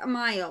by like a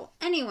mile.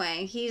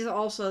 Anyway, he's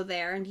also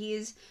there, and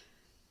he's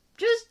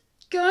just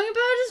going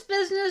about his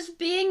business,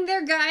 being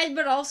their guide,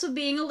 but also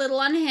being a little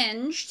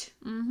unhinged.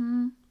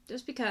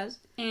 Just because.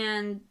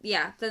 And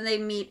yeah, then they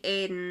meet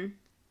Aiden.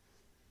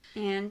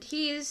 And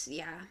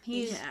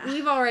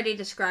we've already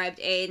described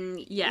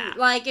Aiden. Yeah.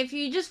 Like, if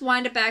you just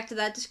wind it back to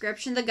that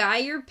description, the guy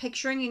you're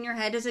picturing in your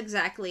head is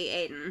exactly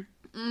Aiden.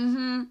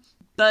 Mm-hmm.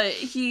 But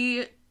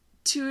he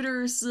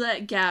tutors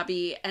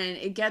Gabby, and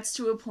it gets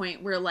to a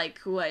point where,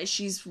 like,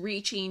 she's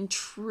reaching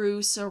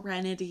true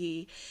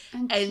serenity.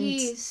 And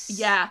peace.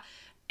 Yeah.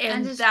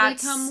 And has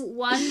that's... become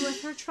one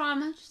with her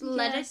trauma. Just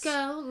let it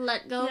go.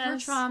 Let go of her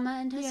trauma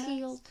and has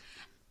healed.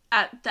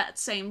 At that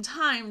same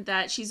time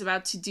that she's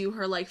about to do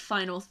her, like,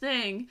 final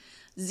thing,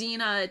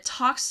 Xena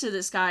talks to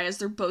this guy as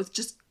they're both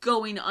just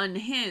going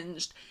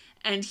unhinged,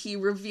 and he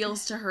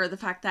reveals to her the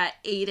fact that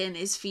Aiden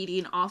is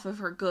feeding off of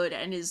her good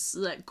and is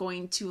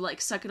going to, like,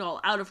 suck it all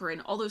out of her,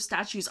 and all those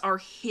statues are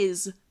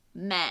his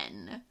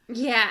men.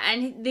 Yeah,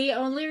 and the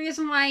only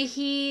reason why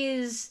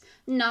he's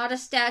not a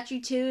statue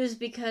too is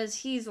because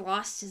he's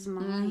lost his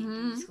mind.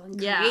 And he's going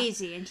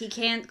crazy, and he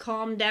can't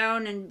calm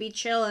down and be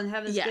chill and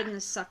have his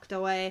goodness sucked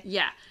away.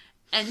 Yeah.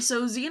 And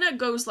so Xena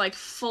goes, like,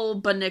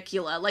 full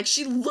Bunnicula. Like,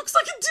 she looks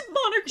like a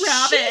demonic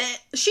rabbit.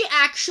 She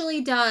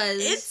actually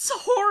does. It's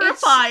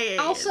horrifying.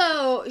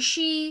 Also,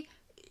 she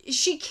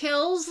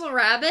kills the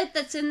rabbit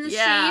that's in the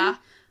scene.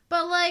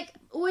 But, like,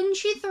 when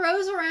she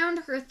throws around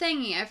her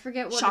thingy, I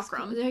forget what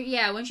chakram.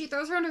 Yeah, when she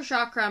throws around her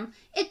chakram,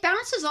 it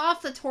bounces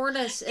off the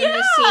tortoise in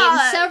the scene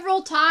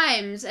several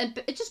times.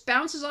 And it just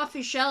bounces off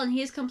his shell, and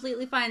he's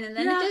completely fine. And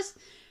then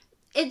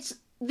it's...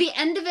 The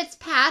end of its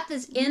path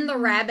is in the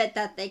rabbit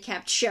that they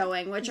kept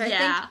showing, which I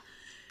think,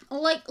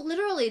 like,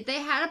 literally, they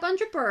had a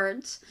bunch of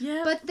birds,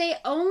 but they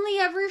only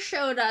ever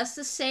showed us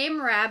the same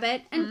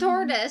rabbit and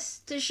tortoise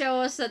to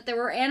show us that there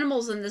were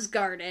animals in this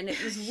garden.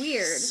 It was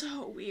weird.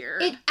 So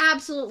weird. It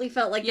absolutely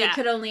felt like they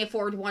could only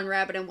afford one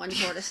rabbit and one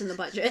tortoise in the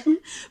budget.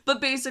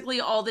 But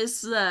basically, all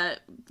this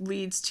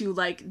leads to,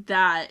 like,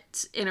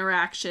 that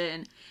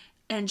interaction.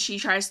 And she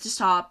tries to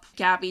stop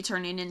Gabby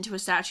turning into a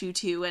statue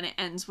too, and it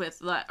ends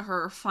with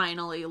her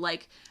finally,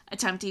 like,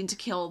 attempting to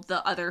kill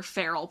the other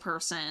feral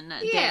person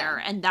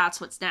there, and that's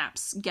what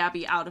snaps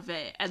Gabby out of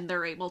it, and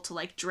they're able to,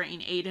 like,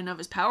 drain Aiden of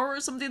his power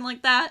or something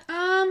like that,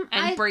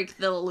 and break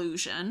the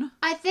illusion.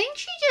 I think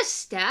she just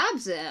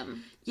stabs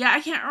him. Yeah, I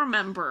can't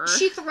remember.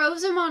 She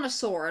throws him on a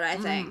sword, I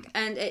think,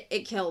 and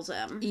it kills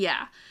him.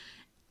 Yeah.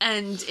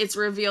 And it's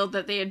revealed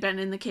that they had been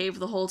in the cave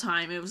the whole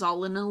time. It was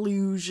all an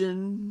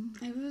illusion.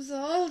 It was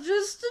all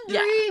just a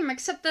dream,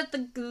 except that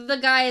the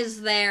guy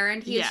is there,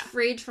 and he is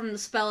freed from the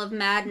spell of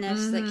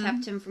madness that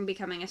kept him from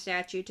becoming a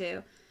statue,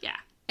 too. Yeah.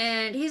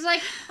 And he's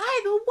like,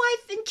 I have a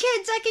wife and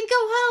kids, I can go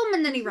home,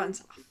 and then he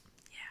runs off.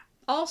 Yeah.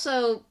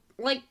 Also,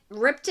 like,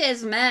 ripped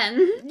his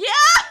men. Yeah!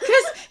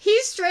 Because he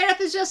straight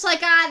up is just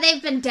like,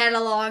 they've been dead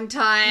a long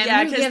time.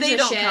 Yeah, because they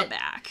don't come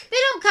back. They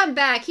don't come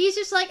back. He's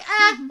just like,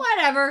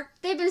 whatever.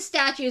 They've been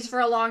statues for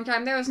a long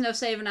time. There was no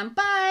saving them.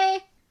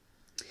 Bye!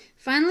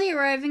 Finally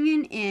arriving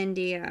in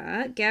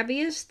India, Gabby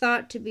is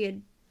thought to be a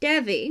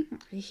Devi,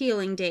 a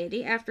healing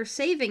deity, after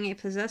saving a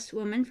possessed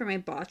woman from a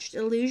botched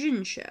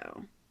illusion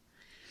show.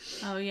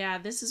 Oh yeah,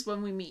 this is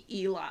when we meet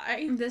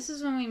Eli.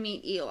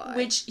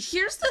 Which,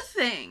 here's the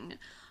thing.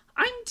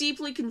 I'm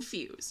deeply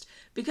confused,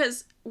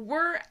 because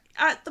we're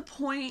at the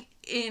point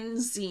in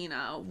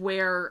Xena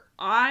where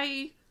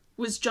I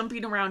was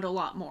jumping around a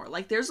lot more.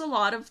 Like, there's a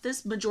lot of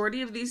this,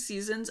 majority of these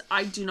seasons,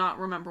 I do not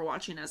remember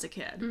watching as a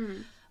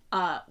kid.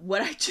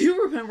 What I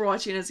do remember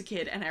watching as a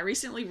kid, and I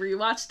recently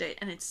rewatched it,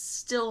 and it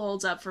still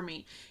holds up for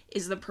me,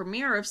 is the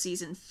premiere of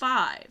season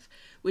 5,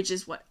 which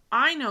is what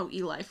I know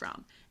Eli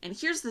from. And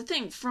here's the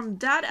thing, from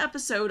that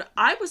episode,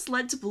 I was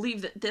led to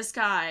believe that this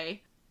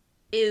guy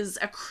is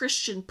a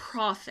Christian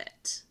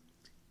prophet.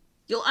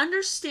 You'll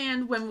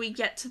understand when we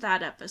get to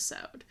that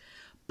episode.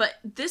 But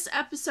this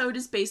episode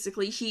is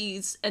basically,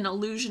 he's an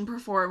illusion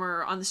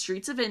performer on the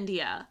streets of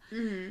India.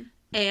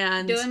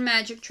 And doing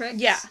magic tricks.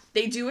 Yeah.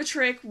 They do a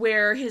trick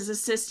where his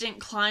assistant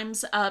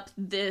climbs up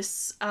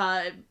this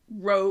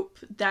rope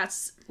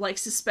that's, like,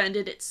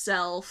 suspended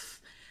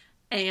itself.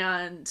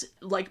 And,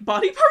 like,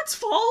 body parts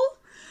fall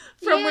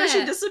from where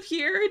she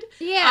disappeared.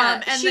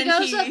 Yeah, and she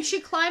goes up,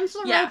 she climbs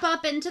the rope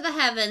up into the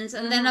heavens,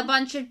 and then a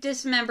bunch of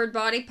dismembered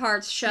body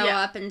parts show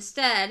up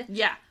instead.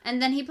 Yeah. And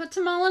then he puts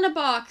them all in a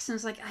box, and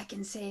is like, I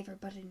can save her,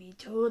 but I need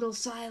total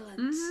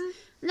silence.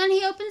 And then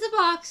he opens a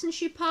box, and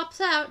she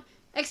pops out,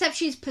 except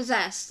she's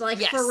possessed,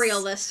 like, for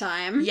real this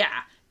time.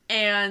 Yeah.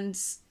 And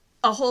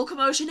a whole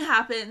commotion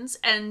happens,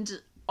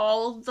 and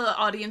all the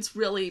audience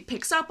really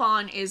picks up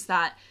on is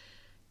that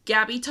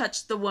Gabby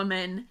touched the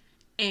woman,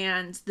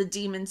 and the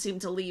demon seemed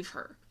to leave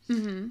her.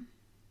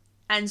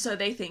 And so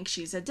they think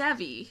she's a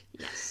Devi.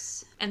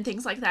 Yes. And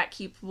things like that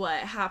keep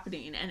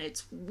happening, and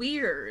it's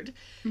weird.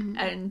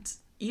 And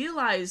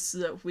Eli's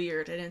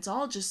weird, and it's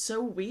all just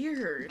so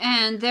weird.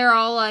 And they're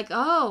all like,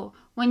 oh,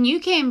 when you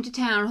came to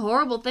town,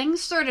 horrible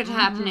things started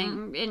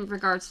happening in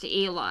regards to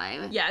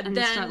Eli. Yeah, and then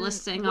they start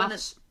listing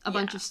off a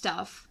bunch of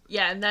stuff.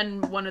 Yeah, and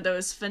then one of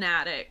those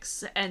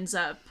fanatics ends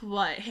up,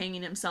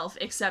 hanging himself,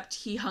 except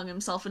he hung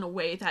himself in a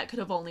way that could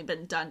have only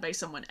been done by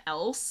someone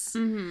else.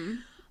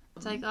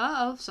 It's like,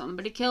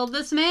 somebody killed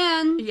this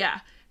man. Yeah.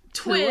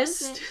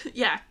 Twist.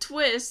 Yeah,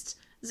 twist.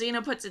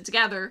 Xena puts it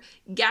together.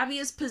 Gabby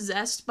is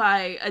possessed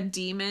by a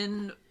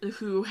demon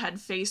who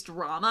had faced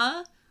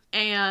Rama,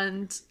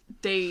 and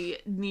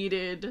they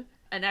needed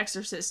an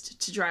exorcist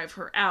to drive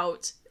her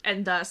out,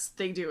 and thus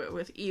they do it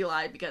with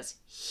Eli because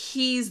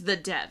he's the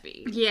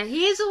Devi. Yeah,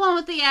 he's the one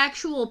with the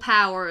actual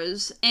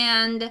powers,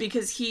 and...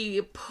 Because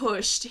he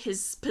pushed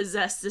his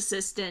possessed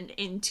assistant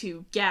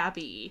into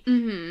Gabby,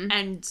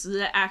 and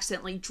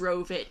accidentally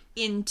drove it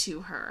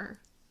into her.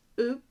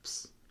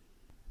 Oops.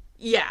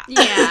 Yeah.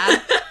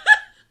 Yeah.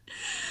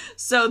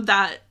 So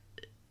that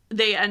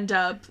they end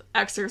up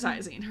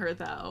exorcising her,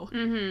 though.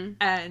 Mm-hmm.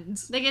 And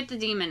they get the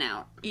demon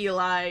out.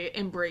 Eli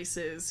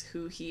embraces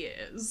who he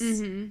is.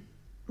 Mm-hmm.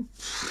 And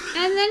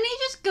then he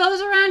just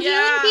goes around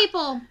healing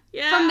people.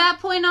 Yeah. From that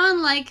point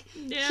on, like,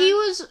 he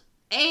was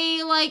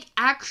a, like,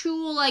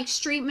 actual, like,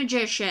 street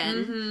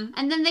magician. Mm-hmm.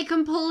 And then they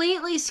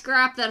completely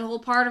scrap that whole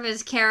part of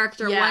his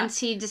character once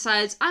he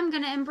decides, I'm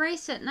gonna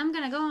embrace it, and I'm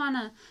gonna go on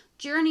a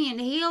journey and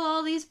heal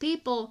all these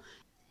people.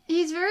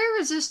 He's very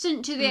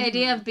resistant to the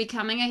idea of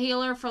becoming a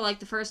healer for, like,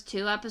 the first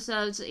 2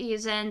 episodes that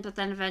he's in, but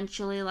then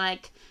eventually,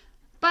 like,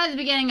 by the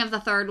beginning of the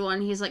 3rd one,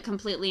 he's, like,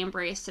 completely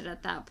embraced it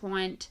at that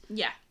point.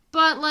 Yeah.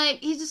 But, like,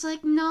 he's just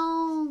like,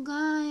 no,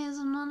 guys,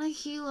 I'm not a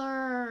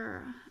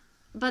healer.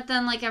 But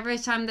then, like, every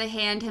time they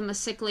hand him a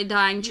sickly,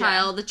 dying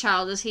child, the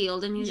child is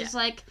healed, and he's just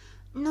like,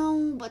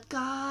 no, but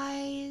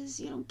guys,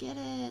 you don't get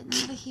it. I'm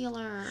not a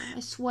healer.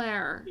 I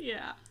swear.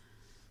 Yeah.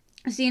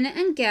 Xena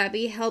and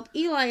Gabby help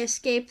Eli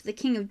escape the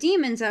King of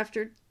Demons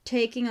after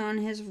taking on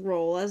his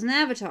role as an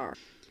avatar.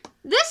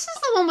 This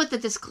is the one with the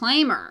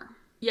disclaimer.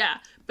 Yeah,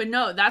 but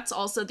no, that's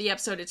also the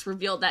episode it's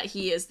revealed that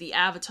he is the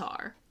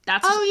avatar.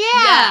 That's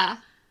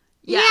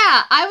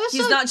yeah. I was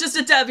He's not just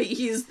a Devi,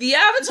 he's the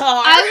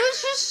avatar. I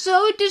was just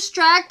so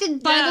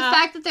distracted by the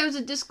fact that there was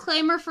a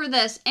disclaimer for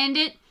this, and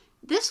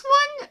this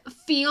one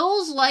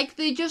feels like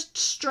they just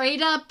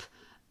straight up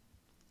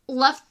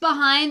left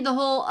behind the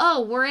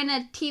whole, we're in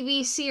a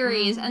TV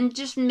series, and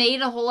just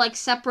made a whole, like,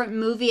 separate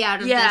movie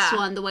out of this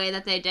one, the way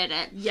that they did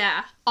it.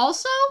 Yeah.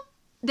 Also,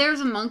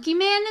 there's a monkey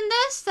man in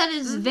this that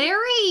is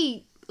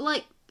very,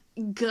 like,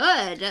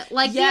 good.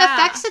 Like, the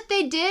effects that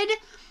they did,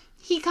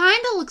 he kind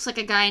of looks like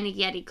a guy in a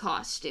Yeti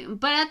costume.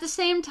 But at the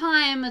same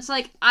time, it's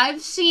like, I've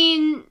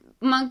seen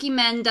monkey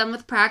men done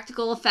with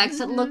practical effects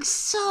that look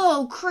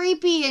so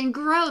creepy and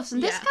gross.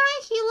 And this guy,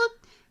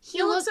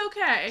 he looks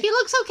okay. He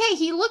looks okay.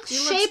 He looks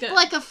shaped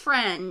like a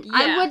friend. Yeah.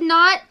 I would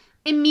not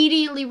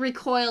immediately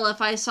recoil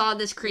if I saw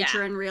this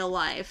creature in real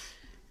life.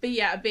 But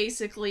yeah,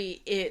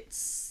 basically,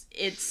 it's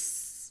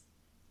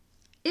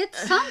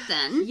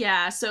something.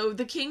 Yeah, so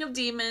the King of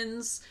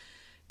Demons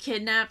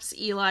kidnaps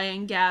Eli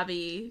and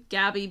Gabby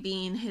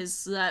being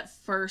his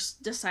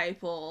first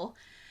disciple,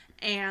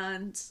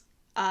 and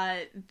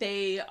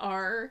they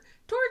are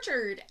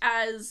tortured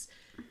as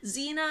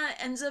Xena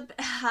ends up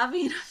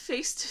having a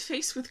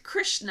face-to-face with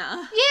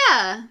Krishna.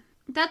 Yeah,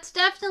 that's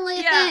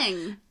definitely a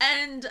thing.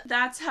 And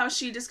that's how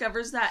she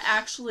discovers that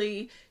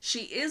actually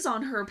she is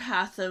on her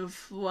path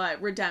of,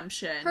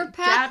 redemption. Her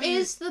path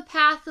is the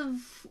path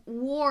of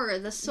war,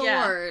 the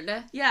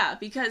sword. Yeah,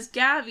 because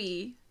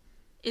Gabby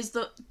is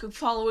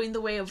following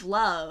the way of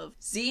love.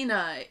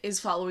 Xena is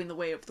following the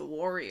way of the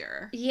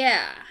warrior.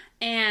 Yeah,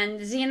 and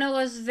Xena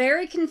was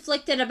very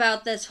conflicted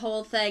about this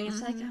whole thing.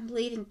 It's like, I'm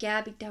leading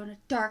Gabby down a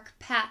dark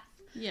path.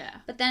 Yeah.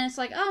 But then it's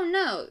like, oh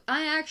no,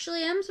 I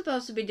actually am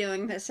supposed to be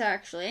doing this,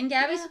 actually. And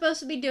Gabby's supposed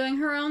to be doing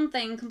her own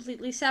thing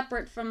completely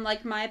separate from,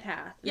 like, my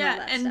path.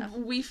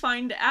 And we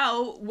find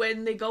out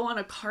when they go on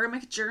a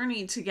karmic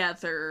journey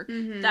together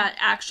that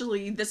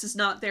actually this is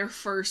not their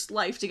first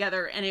life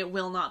together and it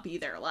will not be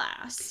their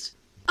last.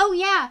 Oh,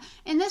 yeah.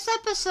 In this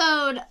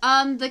episode,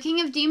 the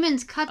King of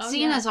Demons cuts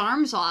Xena's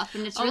arms off,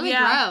 and it's really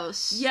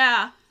gross.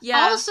 Yeah.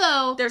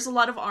 Also, there's a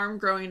lot of arm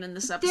growing in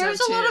this episode, There's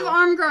a lot of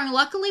arm growing.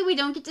 Luckily, we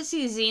don't get to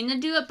see Xena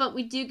do it, but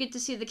we do get to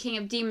see the King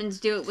of Demons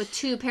do it with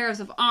 2 pairs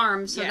of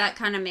arms, so that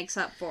kind of makes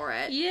up for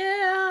it.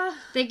 Yeah.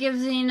 They give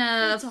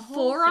Xena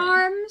 4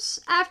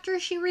 arms after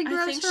she regrows her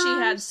arms. I think she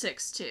had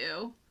 6,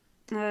 too.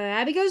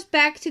 Abby goes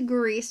back to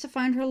Greece to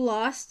find her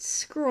lost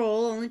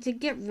scroll, only to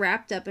get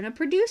wrapped up in a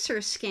producer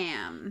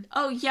scam.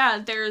 Oh, yeah,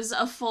 there's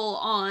a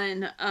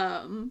full-on,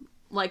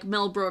 like,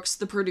 Mel Brooks,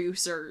 the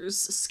producers,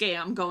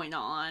 scam going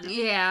on.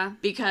 Yeah.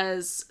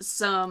 Because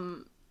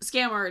some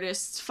scam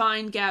artists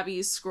find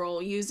Gabby's scroll,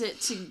 use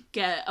it to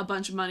get a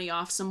bunch of money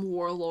off some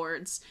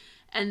warlords,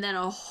 and then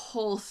a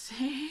whole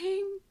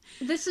thing.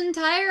 This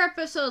entire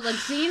episode, like,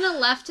 Xena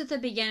left at the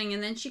beginning,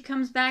 and then she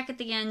comes back at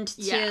the end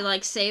to,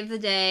 like, save the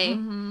day.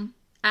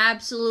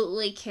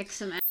 Absolutely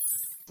kicks him out.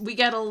 We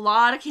get a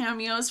lot of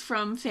cameos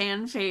from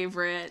fan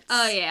favorites.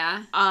 Oh,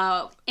 yeah.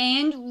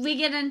 And we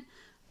get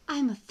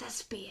I'm a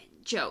thespian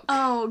joke.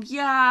 Oh,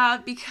 yeah,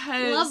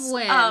 because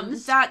Love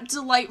wins. that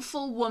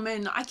delightful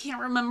woman, I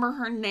can't remember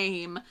her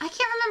name. I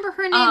can't remember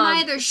her name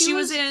either. She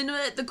was in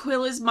The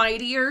Quill is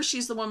Mightier.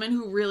 She's the woman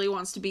who really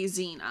wants to be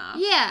Xena.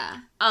 Yeah.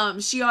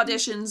 She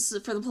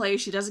auditions for the play.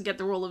 She doesn't get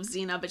the role of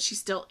Xena, but she's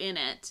still in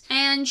it.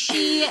 And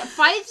she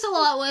fights a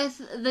lot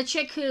with the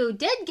chick who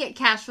did get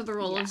cast for the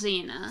role of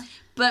Xena.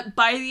 But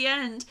by the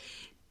end,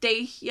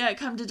 they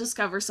come to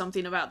discover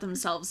something about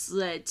themselves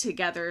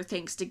together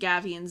thanks to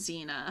Gabby and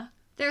Xena.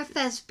 They're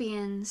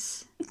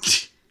thespians.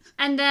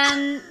 And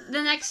then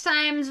the next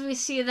times we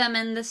see them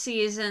in the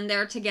season,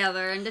 they're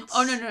together, and it's...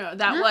 Oh, no.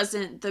 That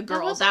wasn't the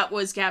girl. That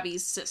was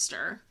Gabby's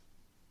sister.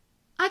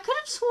 I could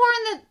have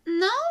sworn that...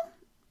 No?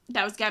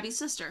 That was Gabby's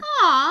sister.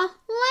 Aw,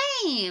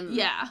 lame.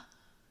 Yeah.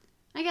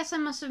 I guess I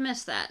must have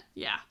missed that.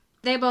 Yeah.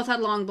 They both had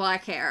long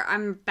black hair.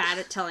 I'm bad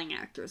at telling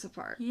actors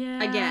apart.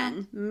 Yeah.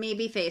 Again,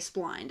 maybe face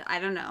blind. I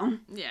don't know.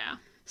 Yeah.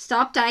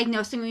 Stop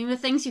diagnosing me with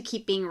things, you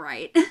keep being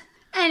right.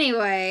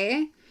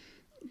 Anyway...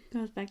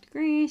 Goes back to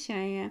Greece,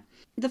 yeah.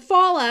 The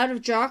fallout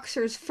of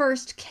Joxer's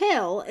first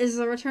kill is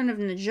the return of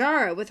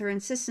Najara with her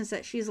insistence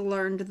that she's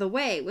learned the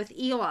way with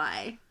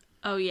Eli.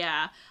 Oh,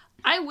 yeah.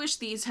 I wish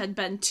these had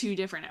been 2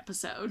 different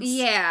episodes.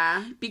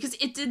 Yeah. Because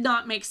it did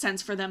not make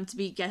sense for them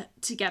to get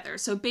together.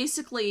 So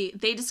basically,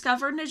 they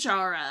discover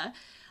Najara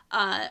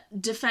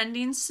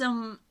defending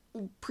some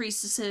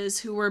priestesses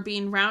who were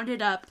being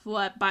rounded up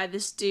by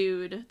this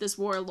dude, this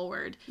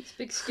warlord. This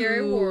big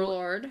scary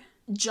warlord.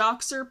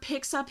 Joxer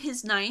picks up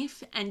his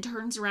knife and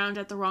turns around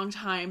at the wrong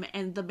time,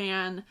 and the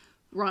man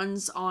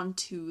runs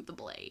onto the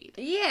blade.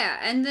 Yeah,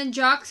 and then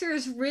Joxer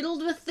is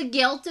riddled with the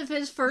guilt of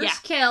his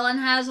first kill and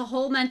has a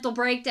whole mental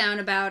breakdown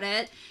about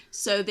it.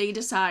 So they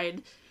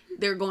decide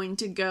they're going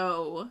to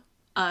go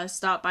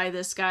stop by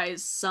this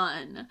guy's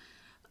son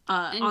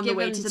and on the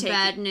way to the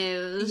bad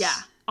news.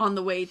 Yeah, on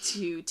the way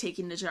to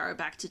taking Najara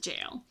back to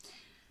jail.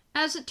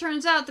 As it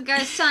turns out, the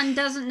guy's son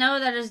doesn't know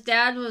that his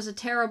dad was a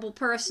terrible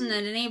person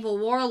and an evil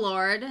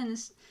warlord, and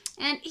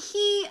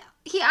he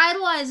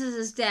idolizes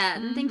his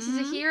dad and thinks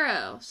he's a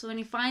hero. So when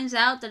he finds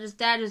out that his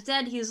dad is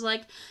dead, he's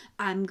like,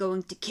 I'm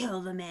going to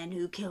kill the man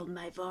who killed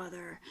my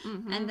father.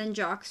 And then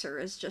Joxer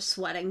is just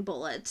sweating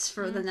bullets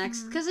for the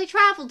next... Because they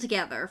travel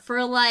together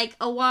for, like,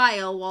 a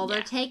while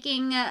they're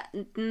taking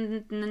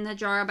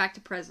Najara back to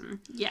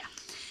prison. Yeah.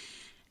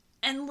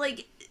 And,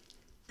 like...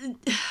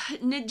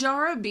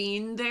 Najara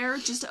being there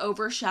just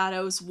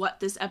overshadows what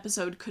this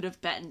episode could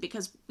have been,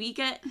 because we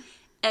get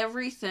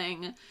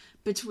everything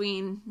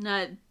between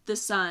the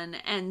son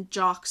and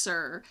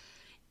Joxer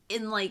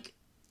in, like,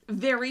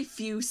 very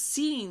few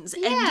scenes.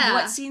 Yeah. And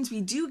what scenes we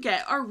do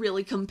get are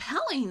really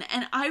compelling.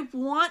 And I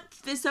want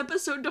this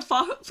episode to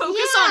focus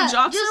on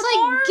Joxer just,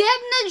 more.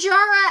 Get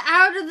Najara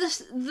out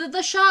of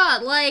the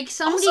shot. Like,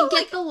 somebody also,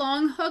 get the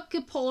long hook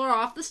and pull her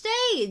off the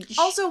stage.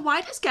 Also,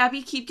 why does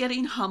Gabby keep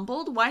getting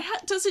humbled? Why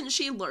doesn't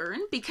she learn?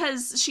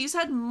 Because she's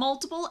had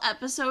multiple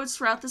episodes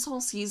throughout this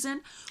whole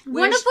season.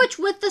 One of which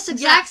with this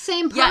exact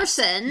same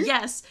person.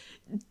 Yes.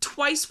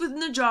 Twice with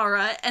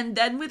Najara, and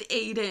then with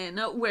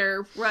Aiden,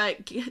 where,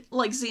 like,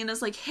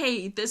 Xena's like,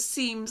 hey, this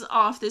seems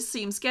off, this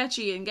seems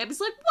sketchy, and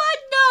Gabby's like, what?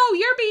 No,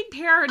 you're being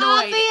paranoid.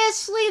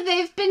 Obviously,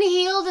 they've been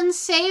healed and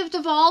saved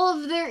of all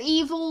of their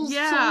evil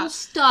soul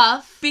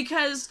stuff.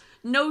 Because,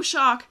 no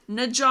shock,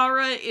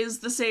 Najara is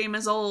the same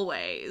as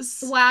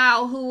always.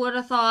 Wow, who would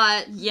have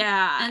thought?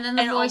 Yeah. And then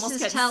the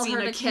voices tell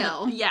her to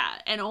kill. Yeah,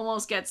 and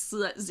almost gets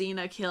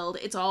Xena killed.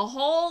 It's a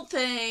whole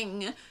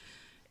thing.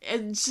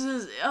 It's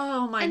just,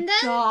 oh my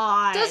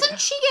god.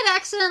 Doesn't she get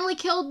accidentally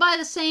killed by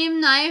the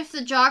same knife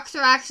that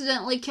Joxer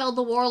accidentally killed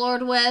the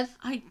warlord with?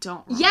 I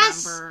don't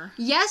remember.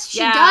 Yes, she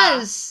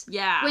does.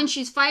 Yeah. When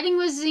she's fighting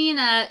with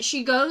Xena,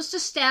 she goes to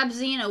stab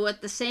Xena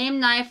with the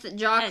same knife that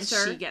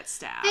Joxer... And she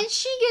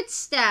gets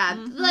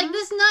stabbed. Like,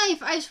 this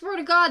knife, I swear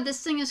to God,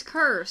 this thing is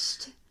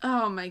cursed.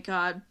 Oh my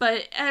god.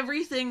 But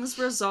everything's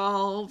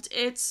resolved.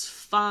 It's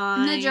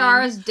fine.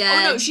 Najara's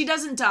dead. Oh no, she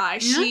doesn't die.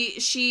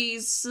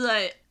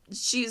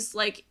 She's,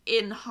 like,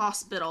 in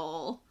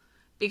hospital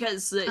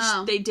because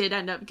they did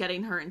end up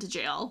getting her into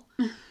jail.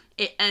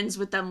 It ends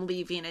with them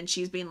leaving and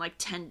she's being, like,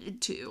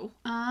 tended to.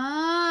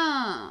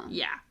 Oh.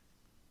 Yeah.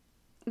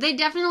 They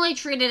definitely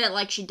treated it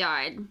like she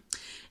died.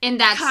 In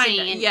that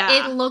scene.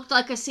 Yeah. It looked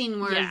like a scene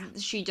where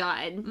she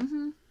died.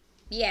 Mm-hmm.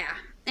 Yeah.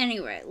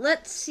 Anyway,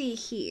 let's see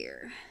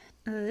here.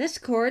 This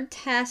cord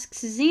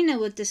tasks Xena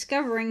with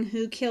discovering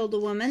who killed a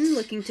woman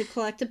looking to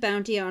collect a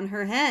bounty on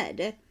her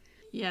head.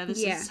 Yeah,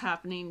 this is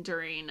happening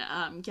during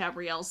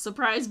Gabrielle's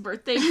surprise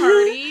birthday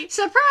party.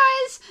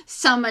 Surprise!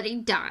 Somebody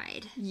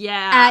died.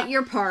 Yeah. At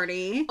your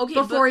party. Okay,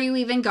 before you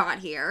even got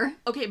here.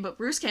 Okay, but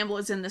Bruce Campbell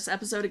is in this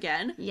episode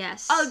again.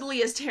 Yes.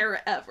 Ugliest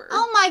hair ever.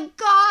 Oh my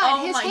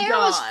god! His hair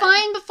was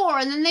fine before,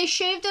 and then they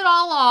shaved it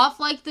all off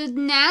like the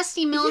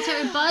nasty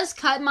military buzz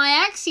cut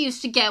my ex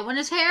used to get when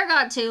his hair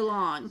got too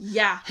long.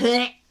 Yeah.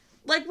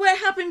 Like, what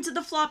happened to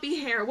the floppy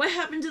hair? What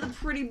happened to the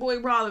pretty boy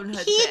Robin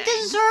Hood He thing?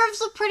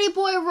 deserves a pretty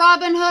boy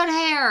Robin Hood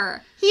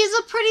hair. He's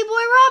a pretty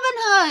boy Robin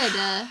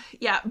Hood.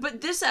 Yeah,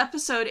 but this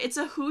episode, it's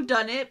a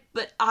whodunit,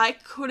 but I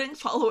couldn't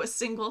follow a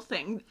single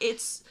thing.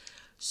 It's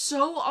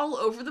so all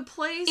over the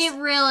place. It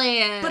really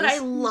is. But I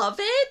love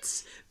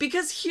it,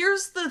 because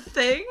here's the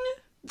thing.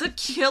 The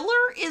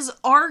killer is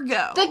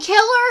Argo. The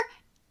killer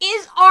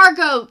is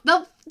Argo.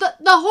 The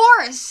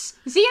horse.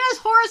 Xena's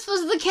horse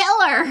was the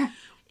killer.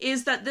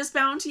 Is that this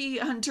bounty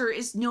hunter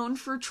is known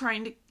for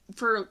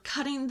for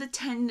cutting the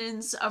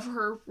tendons of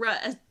her,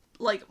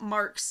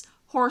 Mark's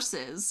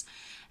horses.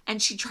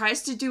 And she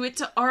tries to do it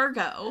to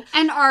Argo.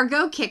 And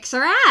Argo kicks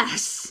her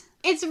ass.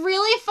 It's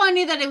really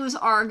funny that it was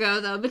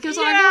Argo, though, because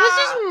Argo was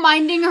just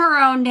minding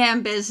her own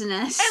damn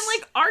business.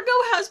 And, Argo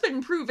has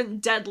been proven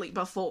deadly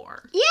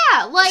before.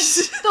 Yeah,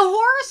 the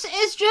horse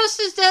is just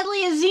as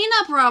deadly as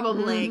Xena,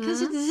 probably,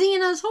 because it's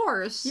Xena's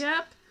horse.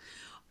 Yep.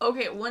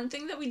 Okay, one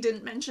thing that we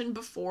didn't mention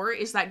before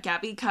is that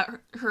Gabby cut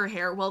her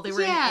hair while they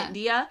were in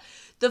India.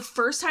 The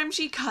first time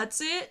she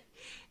cuts it,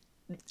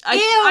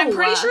 I'm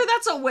pretty sure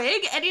that's a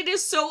wig, and it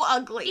is so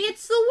ugly.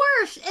 It's the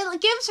worst.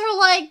 It gives her,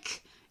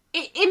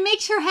 it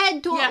makes her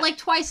head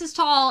twice as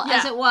tall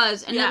as it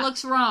was, and it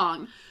looks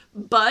wrong.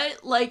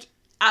 But,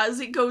 as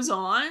it goes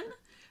on,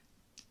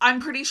 I'm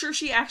pretty sure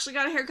she actually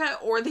got a haircut,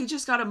 or they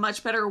just got a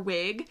much better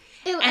wig.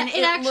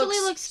 It actually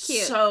looks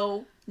cute.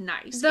 So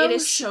nice. It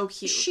is so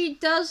cute. She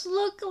does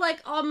look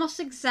almost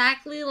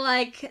exactly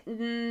like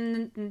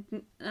Najara,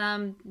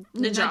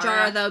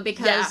 though,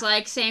 because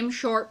same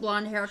short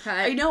blonde haircut.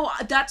 I know,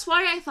 that's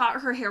why I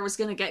thought her hair was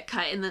gonna get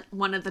cut in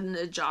one of the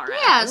Najara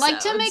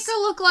episodes. To make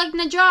her look like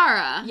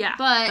Najara. Yeah,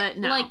 but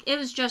no. It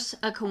was just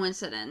a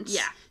coincidence.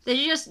 Yeah.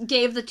 They just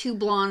gave the two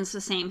blondes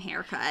the same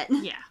haircut.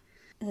 Yeah.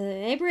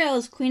 Abrielle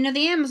is queen of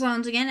the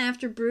Amazons again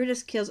after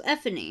Brutus kills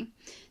Ephany.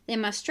 They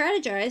must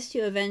strategize to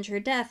avenge her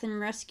death and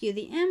rescue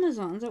the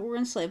Amazons that were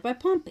enslaved by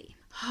Pompey.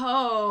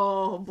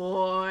 Oh,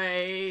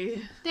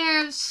 boy.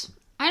 I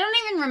don't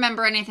even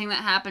remember anything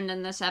that happened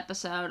in this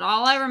episode.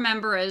 All I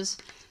remember is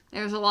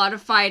there's a lot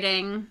of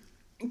fighting.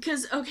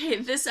 Because,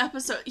 this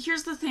episode,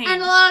 here's the thing.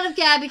 And a lot of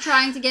Gabby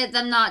trying to get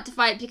them not to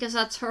fight because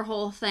that's her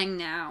whole thing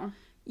now.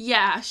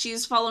 Yeah,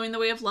 she's following the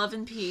way of love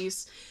and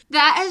peace.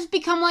 That has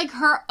become,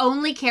 her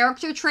only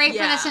character trait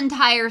for this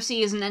entire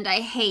season, and I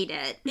hate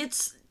it.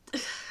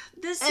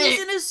 This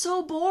season is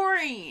so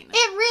boring.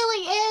 It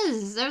really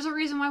is. There's a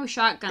reason why we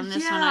shotgun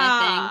this one,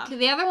 I think.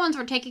 The other ones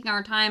we're taking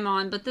our time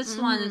on, but this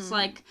one is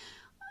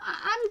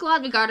I'm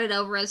glad we got it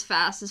over as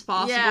fast as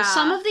possible. Yeah.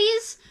 Some of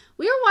these,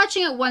 we were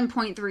watching at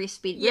 1.3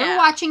 speed. We were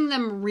watching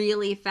them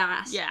really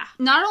fast. Yeah.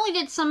 Not only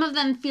did some of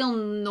them feel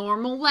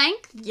normal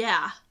length,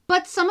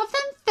 but some of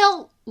them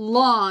felt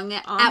long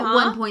at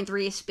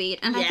 1.3 speed.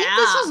 And I think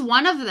this was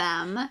one of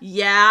them.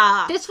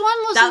 Yeah. This one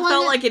was that the one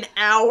felt like an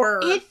hour.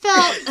 It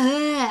felt,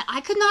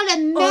 I could not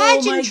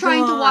imagine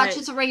trying to watch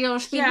this at regular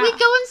speed. Yeah. We'd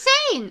go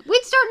insane.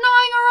 We'd start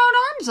gnawing our own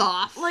arms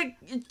off.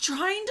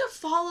 Trying to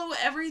follow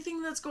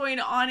everything that's going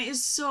on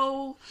is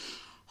so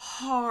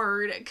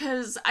hard.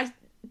 Because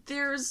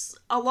there's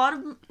a lot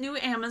of new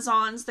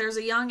Amazons. There's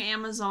a young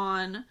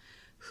Amazon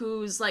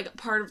who's,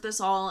 part of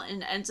this all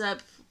and ends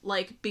up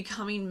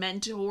becoming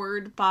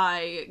mentored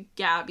by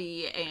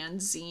Gabby and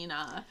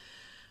Xena.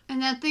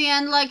 And at the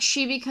end,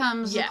 she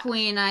becomes the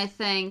queen, I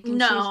think.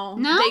 No,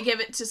 they give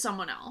it to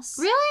someone else.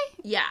 Really?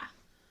 Yeah.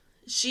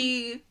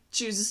 She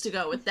chooses to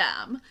go with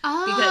them.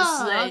 Oh,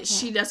 because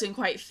she doesn't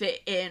quite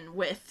fit in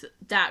with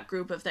that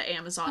group of the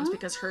Amazons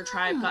because her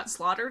tribe got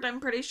slaughtered, I'm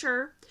pretty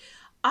sure.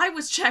 I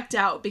was checked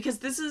out because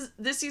this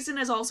season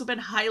has also been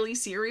highly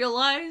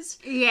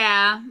serialized.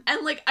 Yeah. And I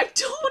don't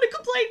want to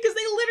complain because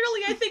they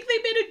literally, I think they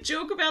made a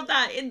joke about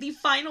that in the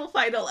final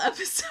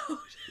episode.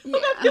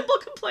 About people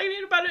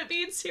complaining about it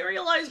being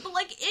serialized, but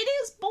it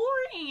is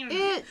boring.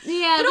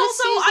 But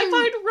also, I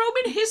find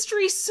Roman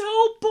history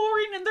so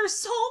boring and there's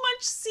so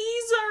much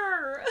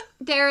Caesar.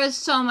 There is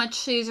so much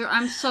Caesar.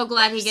 I'm so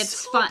glad he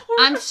gets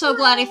I'm so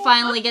glad he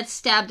finally gets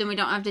stabbed and we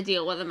don't have to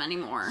deal with him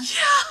anymore.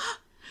 Yeah.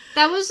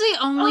 That was the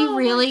only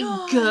really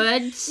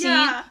good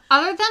scene,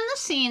 other than the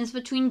scenes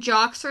between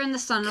Joxer and the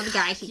son of the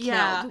guy he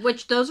killed,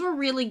 which those were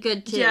really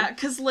good too. Yeah,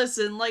 because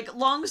listen,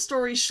 long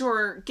story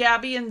short,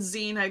 Gabby and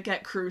Xena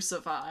get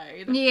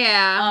crucified.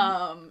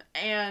 Yeah.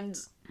 And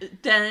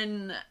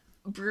then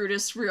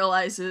Brutus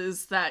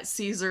realizes that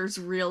Caesar's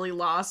really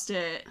lost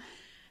it.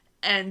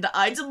 And the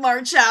Ides of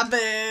March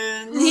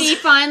happens. He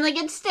finally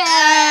gets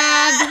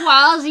stabbed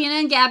while Xena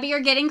and Gabby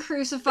are getting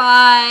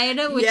crucified,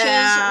 which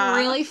is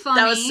really funny.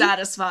 That was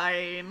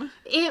satisfying.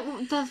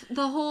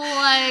 The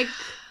whole,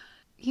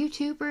 you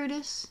too,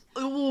 Brutus?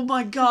 Oh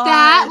my god.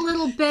 That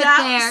little bit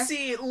there.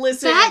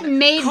 Listen. That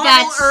made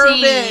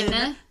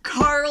scene.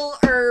 Carl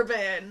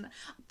Urban.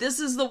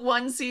 This is the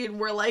one scene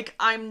where,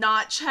 I'm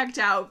not checked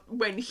out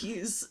when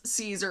he's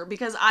Caesar,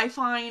 because I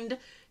find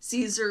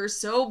Caesar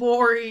so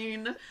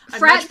boring. I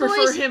Frat much prefer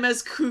boys- him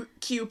as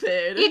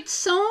Cupid. It's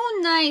so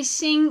nice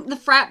seeing the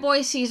frat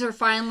boy Caesar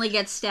finally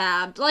get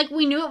stabbed. Like,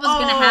 we knew it was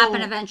going to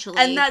happen eventually.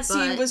 And that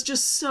scene was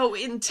just so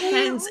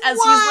intense as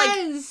he's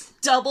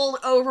like doubled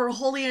over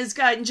holding his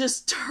gun and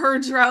just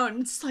turns around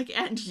and it's like,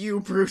 and you,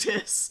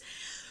 Brutus.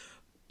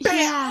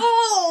 Yeah.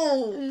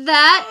 Oh!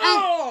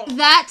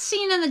 That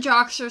scene and the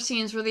Joxer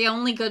scenes were the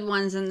only good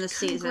ones in this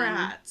season.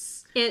 Congrats.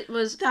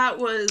 That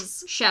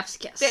was chef's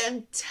kiss.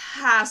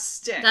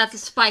 Fantastic. That's a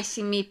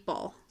spicy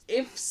meatball.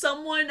 If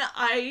someone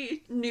I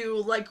knew,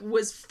 like,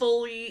 was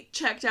fully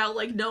checked out,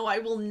 like, no, I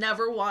will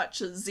never watch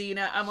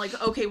Xena, I'm like,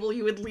 okay, well,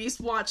 you at least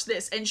watch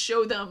this and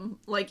show them,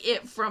 like,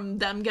 it from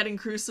them getting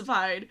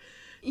crucified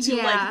to,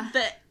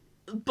 like,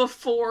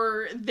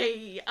 before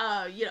they,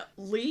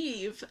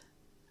 leave,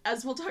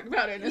 as we'll talk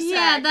about in a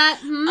sec.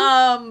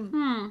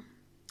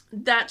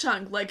 That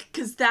chunk, like,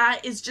 because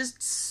that is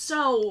just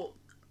so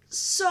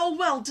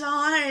well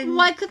done.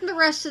 Why couldn't the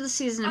rest of the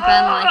season have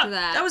been like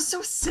that? That was so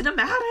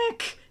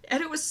cinematic.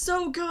 And it was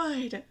so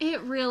good.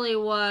 It really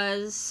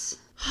was.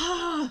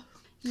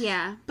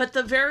 Yeah. But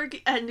the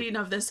very ending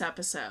of this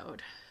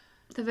episode.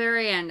 The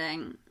very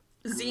ending.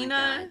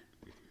 Xena,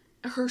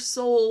 her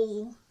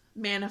soul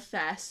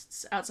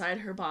manifests outside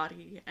her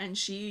body. And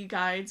she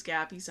guides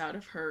Gabby's out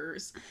of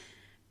hers.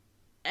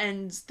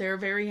 And they're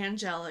very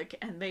angelic.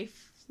 And they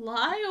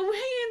fly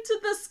away into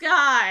the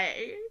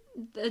sky.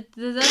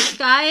 The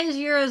sky is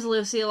yours,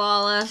 Lucy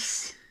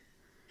Lawless.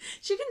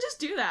 She can just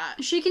do that.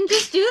 She can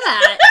just do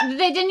that.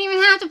 They didn't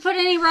even have to put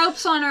any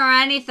ropes on her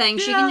or anything.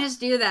 Yeah. She can just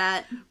do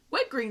that.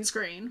 Wet green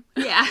screen.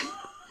 Yeah.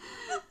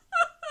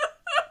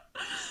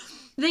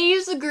 They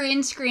use the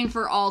green screen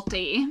for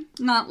Alti,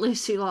 not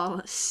Lucy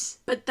Lawless.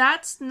 But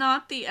that's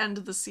not the end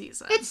of the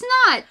season. It's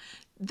not.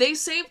 They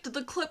saved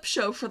the clip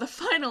show for the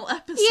final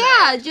episode.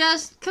 Yeah,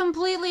 just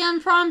completely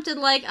unprompted,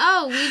 like,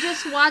 oh, we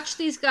just watched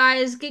these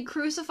guys get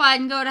crucified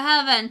and go to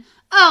heaven.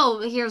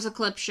 Oh, here's a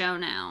clip show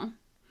now.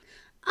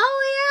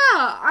 Oh,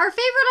 yeah, our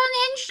favorite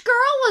unhinged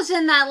girl was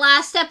in that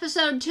last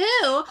episode, too.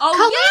 Oh,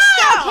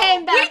 Callisto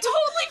came back. We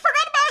totally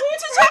forgot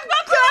to talk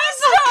about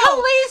Callisto.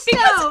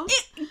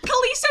 Because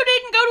Callisto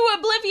didn't go to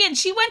Oblivion.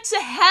 She went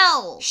to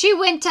hell. She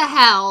went to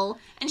hell.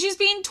 And she's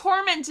being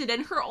tormented,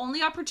 and her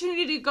only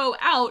opportunity to go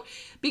out,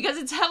 because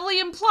it's heavily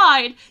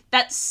implied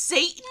that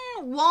Satan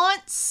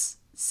wants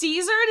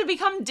Caesar to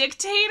become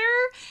dictator,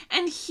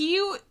 and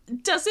he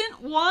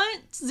doesn't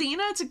want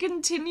Xena to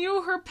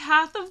continue her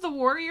path of the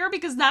warrior,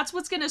 because that's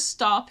what's going to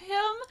stop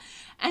him.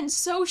 And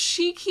so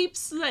she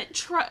keeps that,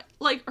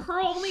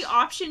 her only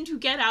option to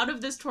get out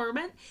of this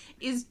torment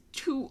is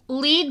to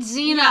lead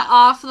Xena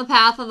off the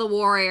path of the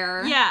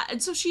warrior. Yeah,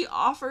 and so she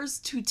offers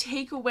to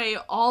take away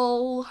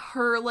all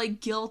her,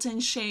 guilt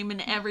and shame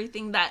and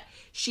everything that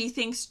she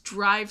thinks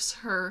drives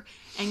her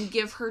and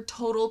give her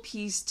total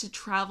peace to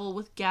travel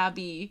with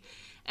Gabby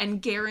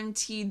and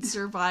guaranteed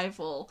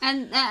survival.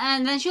 And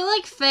then she,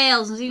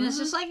 fails, and Xena's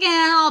just like,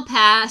 I'll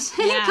pass.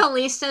 Yeah. And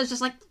Callisto's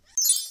just like...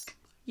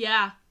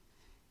 Yeah.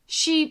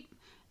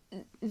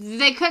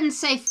 They couldn't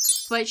say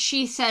but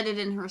she said it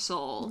in her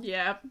soul.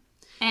 Yep.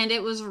 And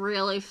it was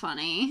really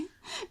funny.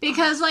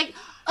 Because, they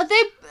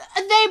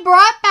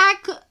brought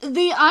back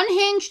the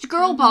unhinged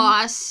girl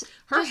boss.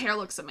 Her hair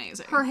looks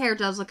amazing. Her hair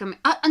does look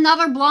amazing.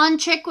 Another blonde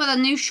chick with a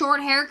new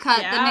short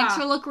haircut that makes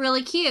her look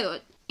really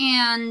cute.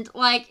 And,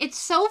 it's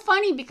so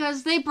funny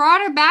because they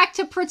brought her back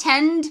to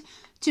pretend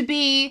to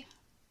be,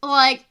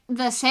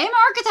 the same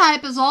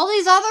archetype as all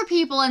these other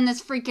people in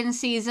this freaking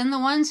season. The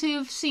ones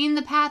who've seen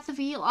the path of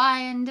Eli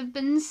and have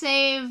been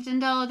saved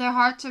and, their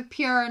hearts are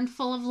pure and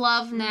full of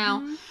love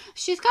now. Mm-hmm.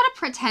 She's got to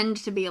pretend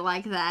to be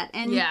like that.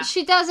 And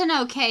she does an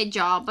okay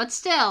job, but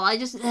still, I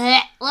just,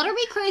 let her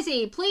be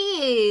crazy,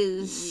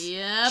 please.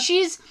 Yep.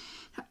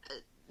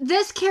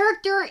 This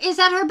character is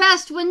at her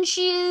best when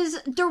she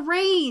is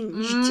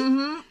deranged.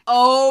 Mm-hmm.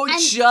 Oh,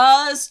 and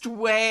just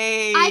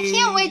wait. I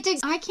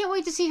can't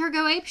wait to see her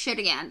go apeshit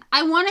again.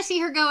 I want to see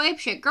her go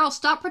apeshit. Girl,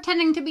 stop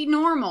pretending to be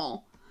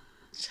normal.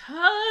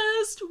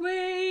 Just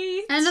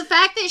wait. And the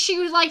fact that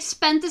she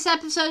spent this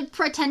episode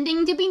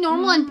pretending to be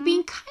normal and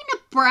being kind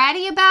of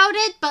bratty about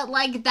it, but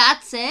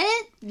that's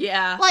it.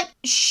 Yeah.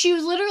 She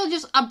was literally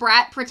just a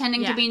brat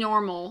pretending to be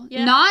normal.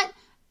 Yeah. Not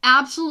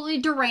absolutely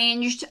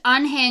deranged,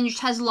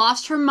 unhinged, has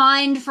lost her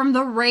mind from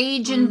the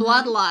rage and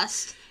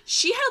bloodlust.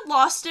 She had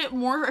lost it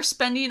more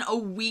spending a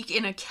week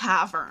in a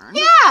cavern.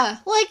 Yeah,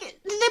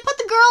 they put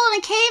the girl in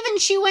a cave and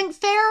she went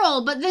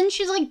feral, but then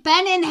she's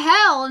been in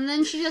hell, and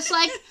then she just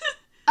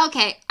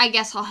okay, I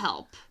guess I'll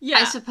help. Yeah.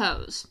 I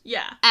suppose.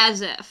 Yeah.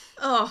 As if.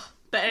 Oh,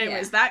 but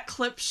anyways, that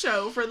clip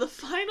show for the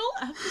final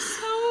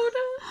episode.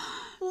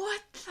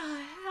 What the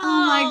hell?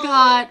 Oh my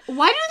god.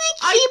 Why do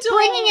they keep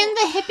bringing in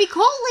the hippie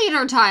cult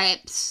leader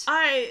types?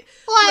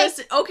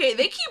 Listen, okay,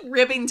 they keep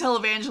ribbing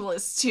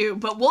televangelists too,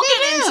 but we'll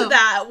get into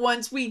that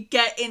once we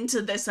get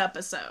into this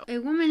episode. A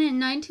woman in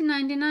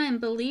 1999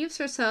 believes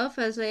herself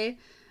as a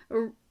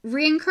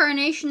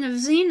reincarnation of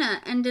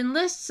Xena and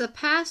enlists a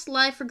past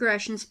life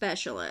regression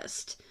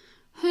specialist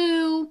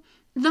who,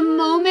 the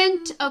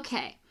moment...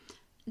 Okay.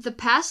 the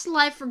past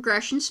life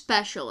regression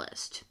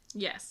specialist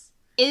Yes.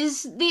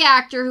 is the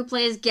actor who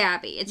plays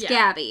Gabby. It's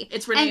Gabby.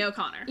 It's Renee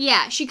O'Connor.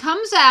 Yeah, she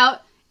comes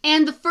out,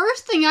 and the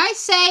first thing I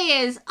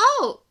say is,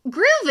 oh,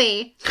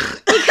 groovy.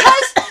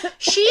 Because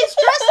she's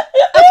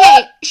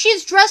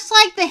dressed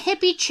like the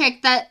hippie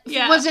chick that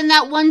was in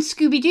that one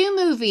Scooby-Doo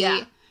movie.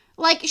 Yeah.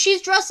 Like,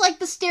 she's dressed like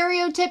the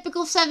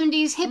stereotypical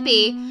 70s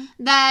hippie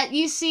that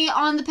you see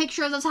on the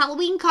picture of those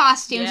Halloween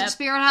costumes at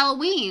Spirit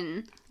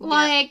Halloween.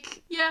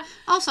 Like,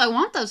 also, I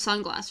want those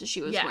sunglasses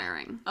she was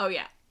wearing. Oh,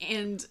 yeah.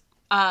 And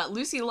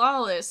Lucy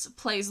Lawless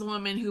plays the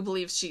woman who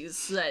believes she's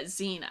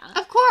Xena.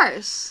 Of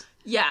course.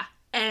 Yeah.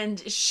 And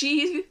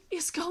she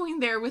is going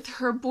there with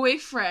her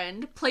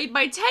boyfriend, played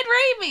by Ted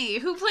Raimi,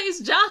 who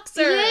plays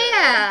Joxer.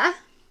 Yeah.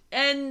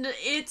 And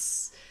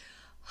it's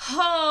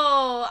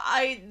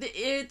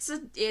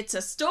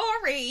a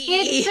story.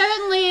 It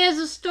certainly is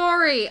a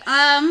story.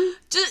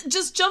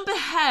 Just jump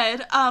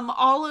ahead.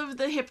 All of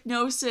the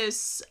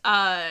hypnosis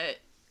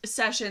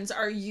sessions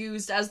are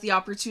used as the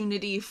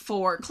opportunity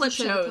for clip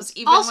shows,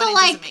 even also, when it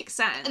doesn't make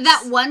sense.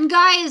 That one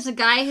guy is a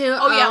guy who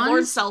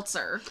Lord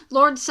Seltzer.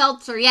 Lord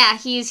Seltzer, yeah,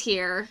 he's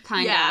here,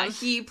 kind of. Yeah,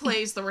 he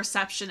plays the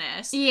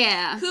receptionist.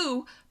 Yeah.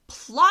 Who,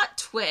 plot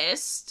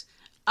twist,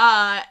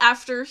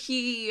 after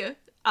he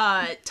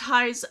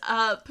ties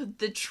up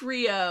the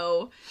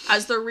trio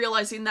as they're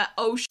realizing that,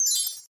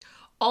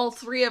 all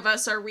three of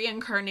us are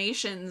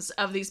reincarnations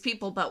of these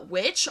people, but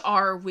which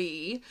are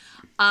we?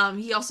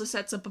 He also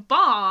sets up a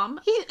bomb.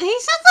 He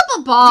sets up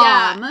a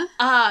bomb.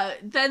 Yeah.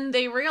 Then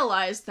they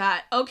realize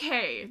that,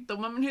 okay, the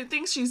woman who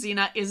thinks she's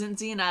Xena isn't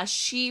Xena.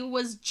 She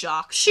was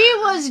Joxer. She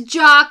was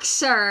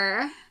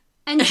Joxer.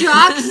 And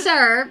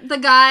Joxer, the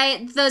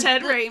guy,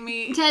 Ted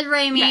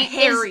Raimi. Yeah,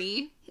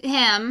 Harry. Is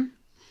him.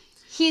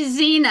 He's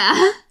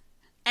Xena.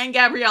 And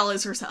Gabrielle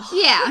is herself.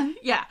 Yeah.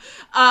 Yeah.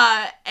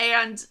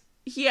 And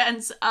he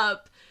ends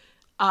up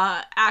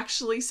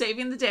actually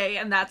saving the day,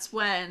 and that's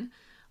when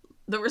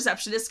the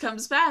receptionist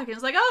comes back and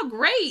is like, oh,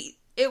 great,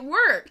 it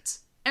worked,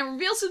 and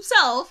reveals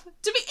himself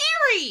to be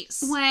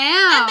Ares.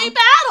 Wow. And they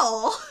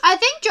battle. I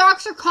think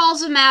Joxer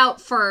calls him out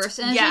first,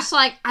 and it's just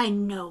like, I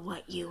know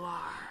what you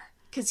are.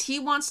 Because he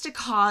wants to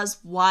cause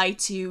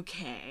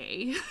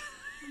Y2K. Oh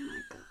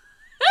my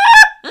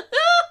god.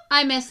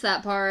 I missed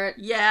that part.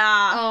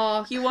 Yeah.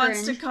 Oh, he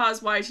wants to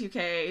cause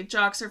Y2K.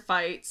 Joxer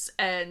fights,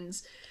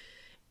 and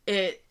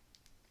it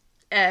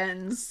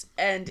ends,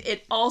 and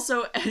it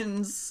also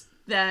ends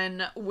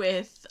then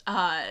with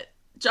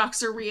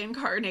Joxer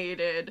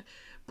reincarnated,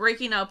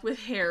 breaking up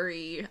with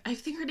Harry. I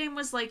think her name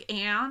was like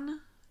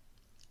Anne.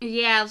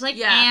 Yeah, it was like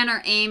Anne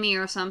or Amy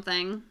or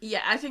something.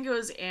 Yeah, I think it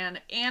was Anne.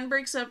 Anne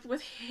breaks up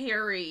with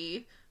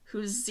Harry,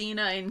 who's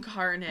Xena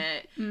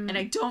incarnate, and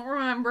I don't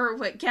remember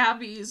what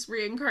Gabby's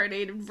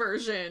reincarnated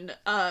version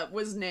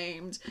was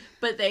named,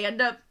 but they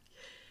end up,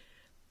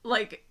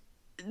 like,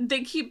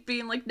 they keep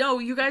being like, no,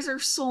 you guys are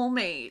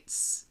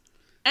soulmates.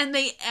 And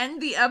they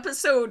end the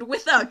episode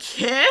with a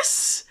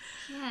kiss?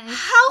 Yes.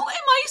 How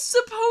am I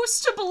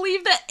supposed to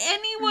believe that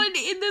anyone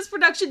in this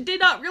production did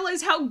not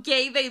realize how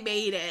gay they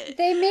made it?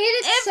 They made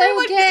it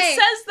Everyone so gay.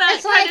 Says that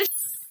it's kind of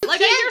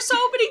like, I hear so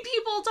many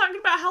people talking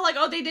about how, like,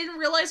 oh, they didn't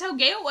realize how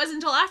gay it was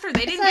until after.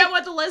 They didn't get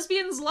what the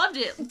lesbians loved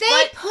it.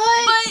 They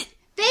put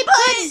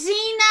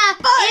Xena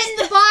in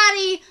the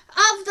body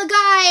of the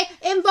guy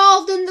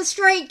involved in the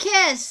straight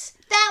kiss.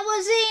 That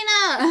was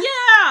Xena.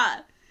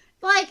 Yeah.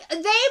 Like,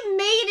 they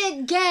made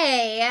it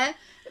gay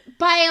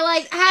by,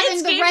 like,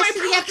 having the rest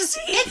of the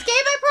episode. It's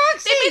gay by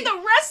proxy. They made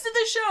the rest of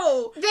the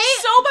show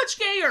so much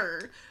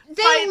gayer.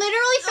 They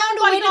literally found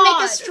a way to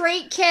make a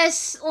straight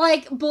kiss,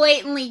 like,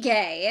 blatantly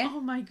gay.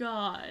 Oh my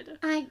god.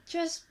 I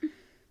just...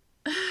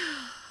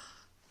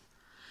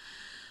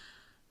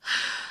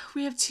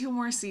 We have 2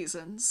 more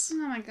seasons. Oh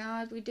my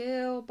god, we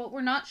do. But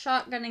we're not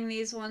shotgunning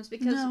these ones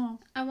because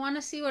I want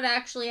to see what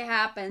actually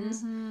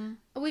happens. Mm-hmm.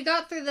 We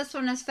got through this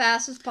one as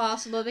fast as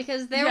possible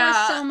because there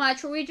was so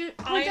much where we're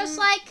just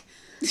like,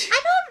 we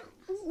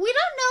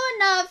don't know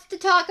enough to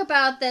talk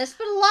about this,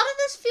 but a lot of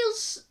this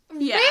feels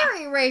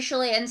very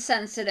racially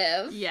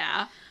insensitive.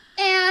 Yeah.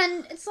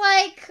 And it's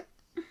like,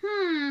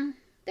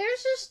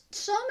 there's just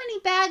so many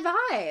bad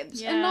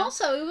vibes. Yeah. And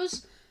also, it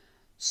was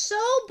so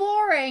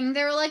boring.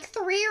 There were like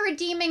 3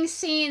 redeeming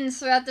scenes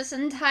throughout this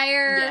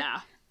entire... Yeah.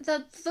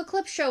 The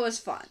clip show was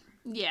fun.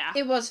 Yeah.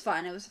 It was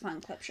fun. It was a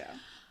fun clip show.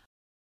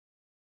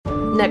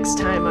 Next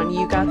time on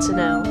You Got to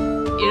Know.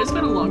 It has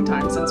been a long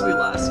time since we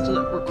last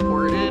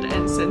recorded,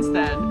 and since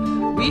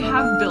then, we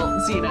have built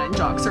Xena and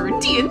Joxer in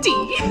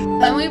D&D.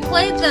 And we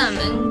played them,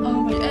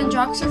 and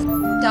Joxer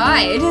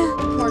died.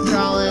 Poor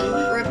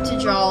Jolin. Rip to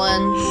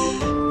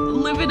Jolin.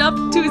 Living up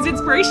to his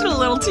inspiration a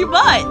little too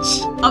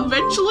much.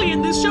 Eventually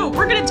in this show,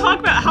 we're going to talk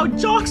about how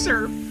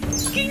Joxer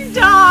fucking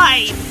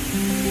died.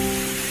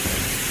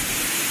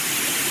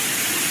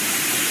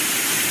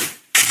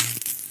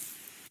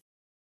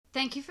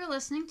 Thank you for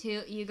listening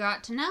to You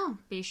Got to Know.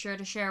 Be sure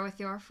to share with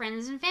your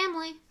friends and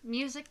family.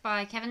 Music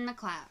by Kevin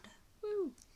MacLeod.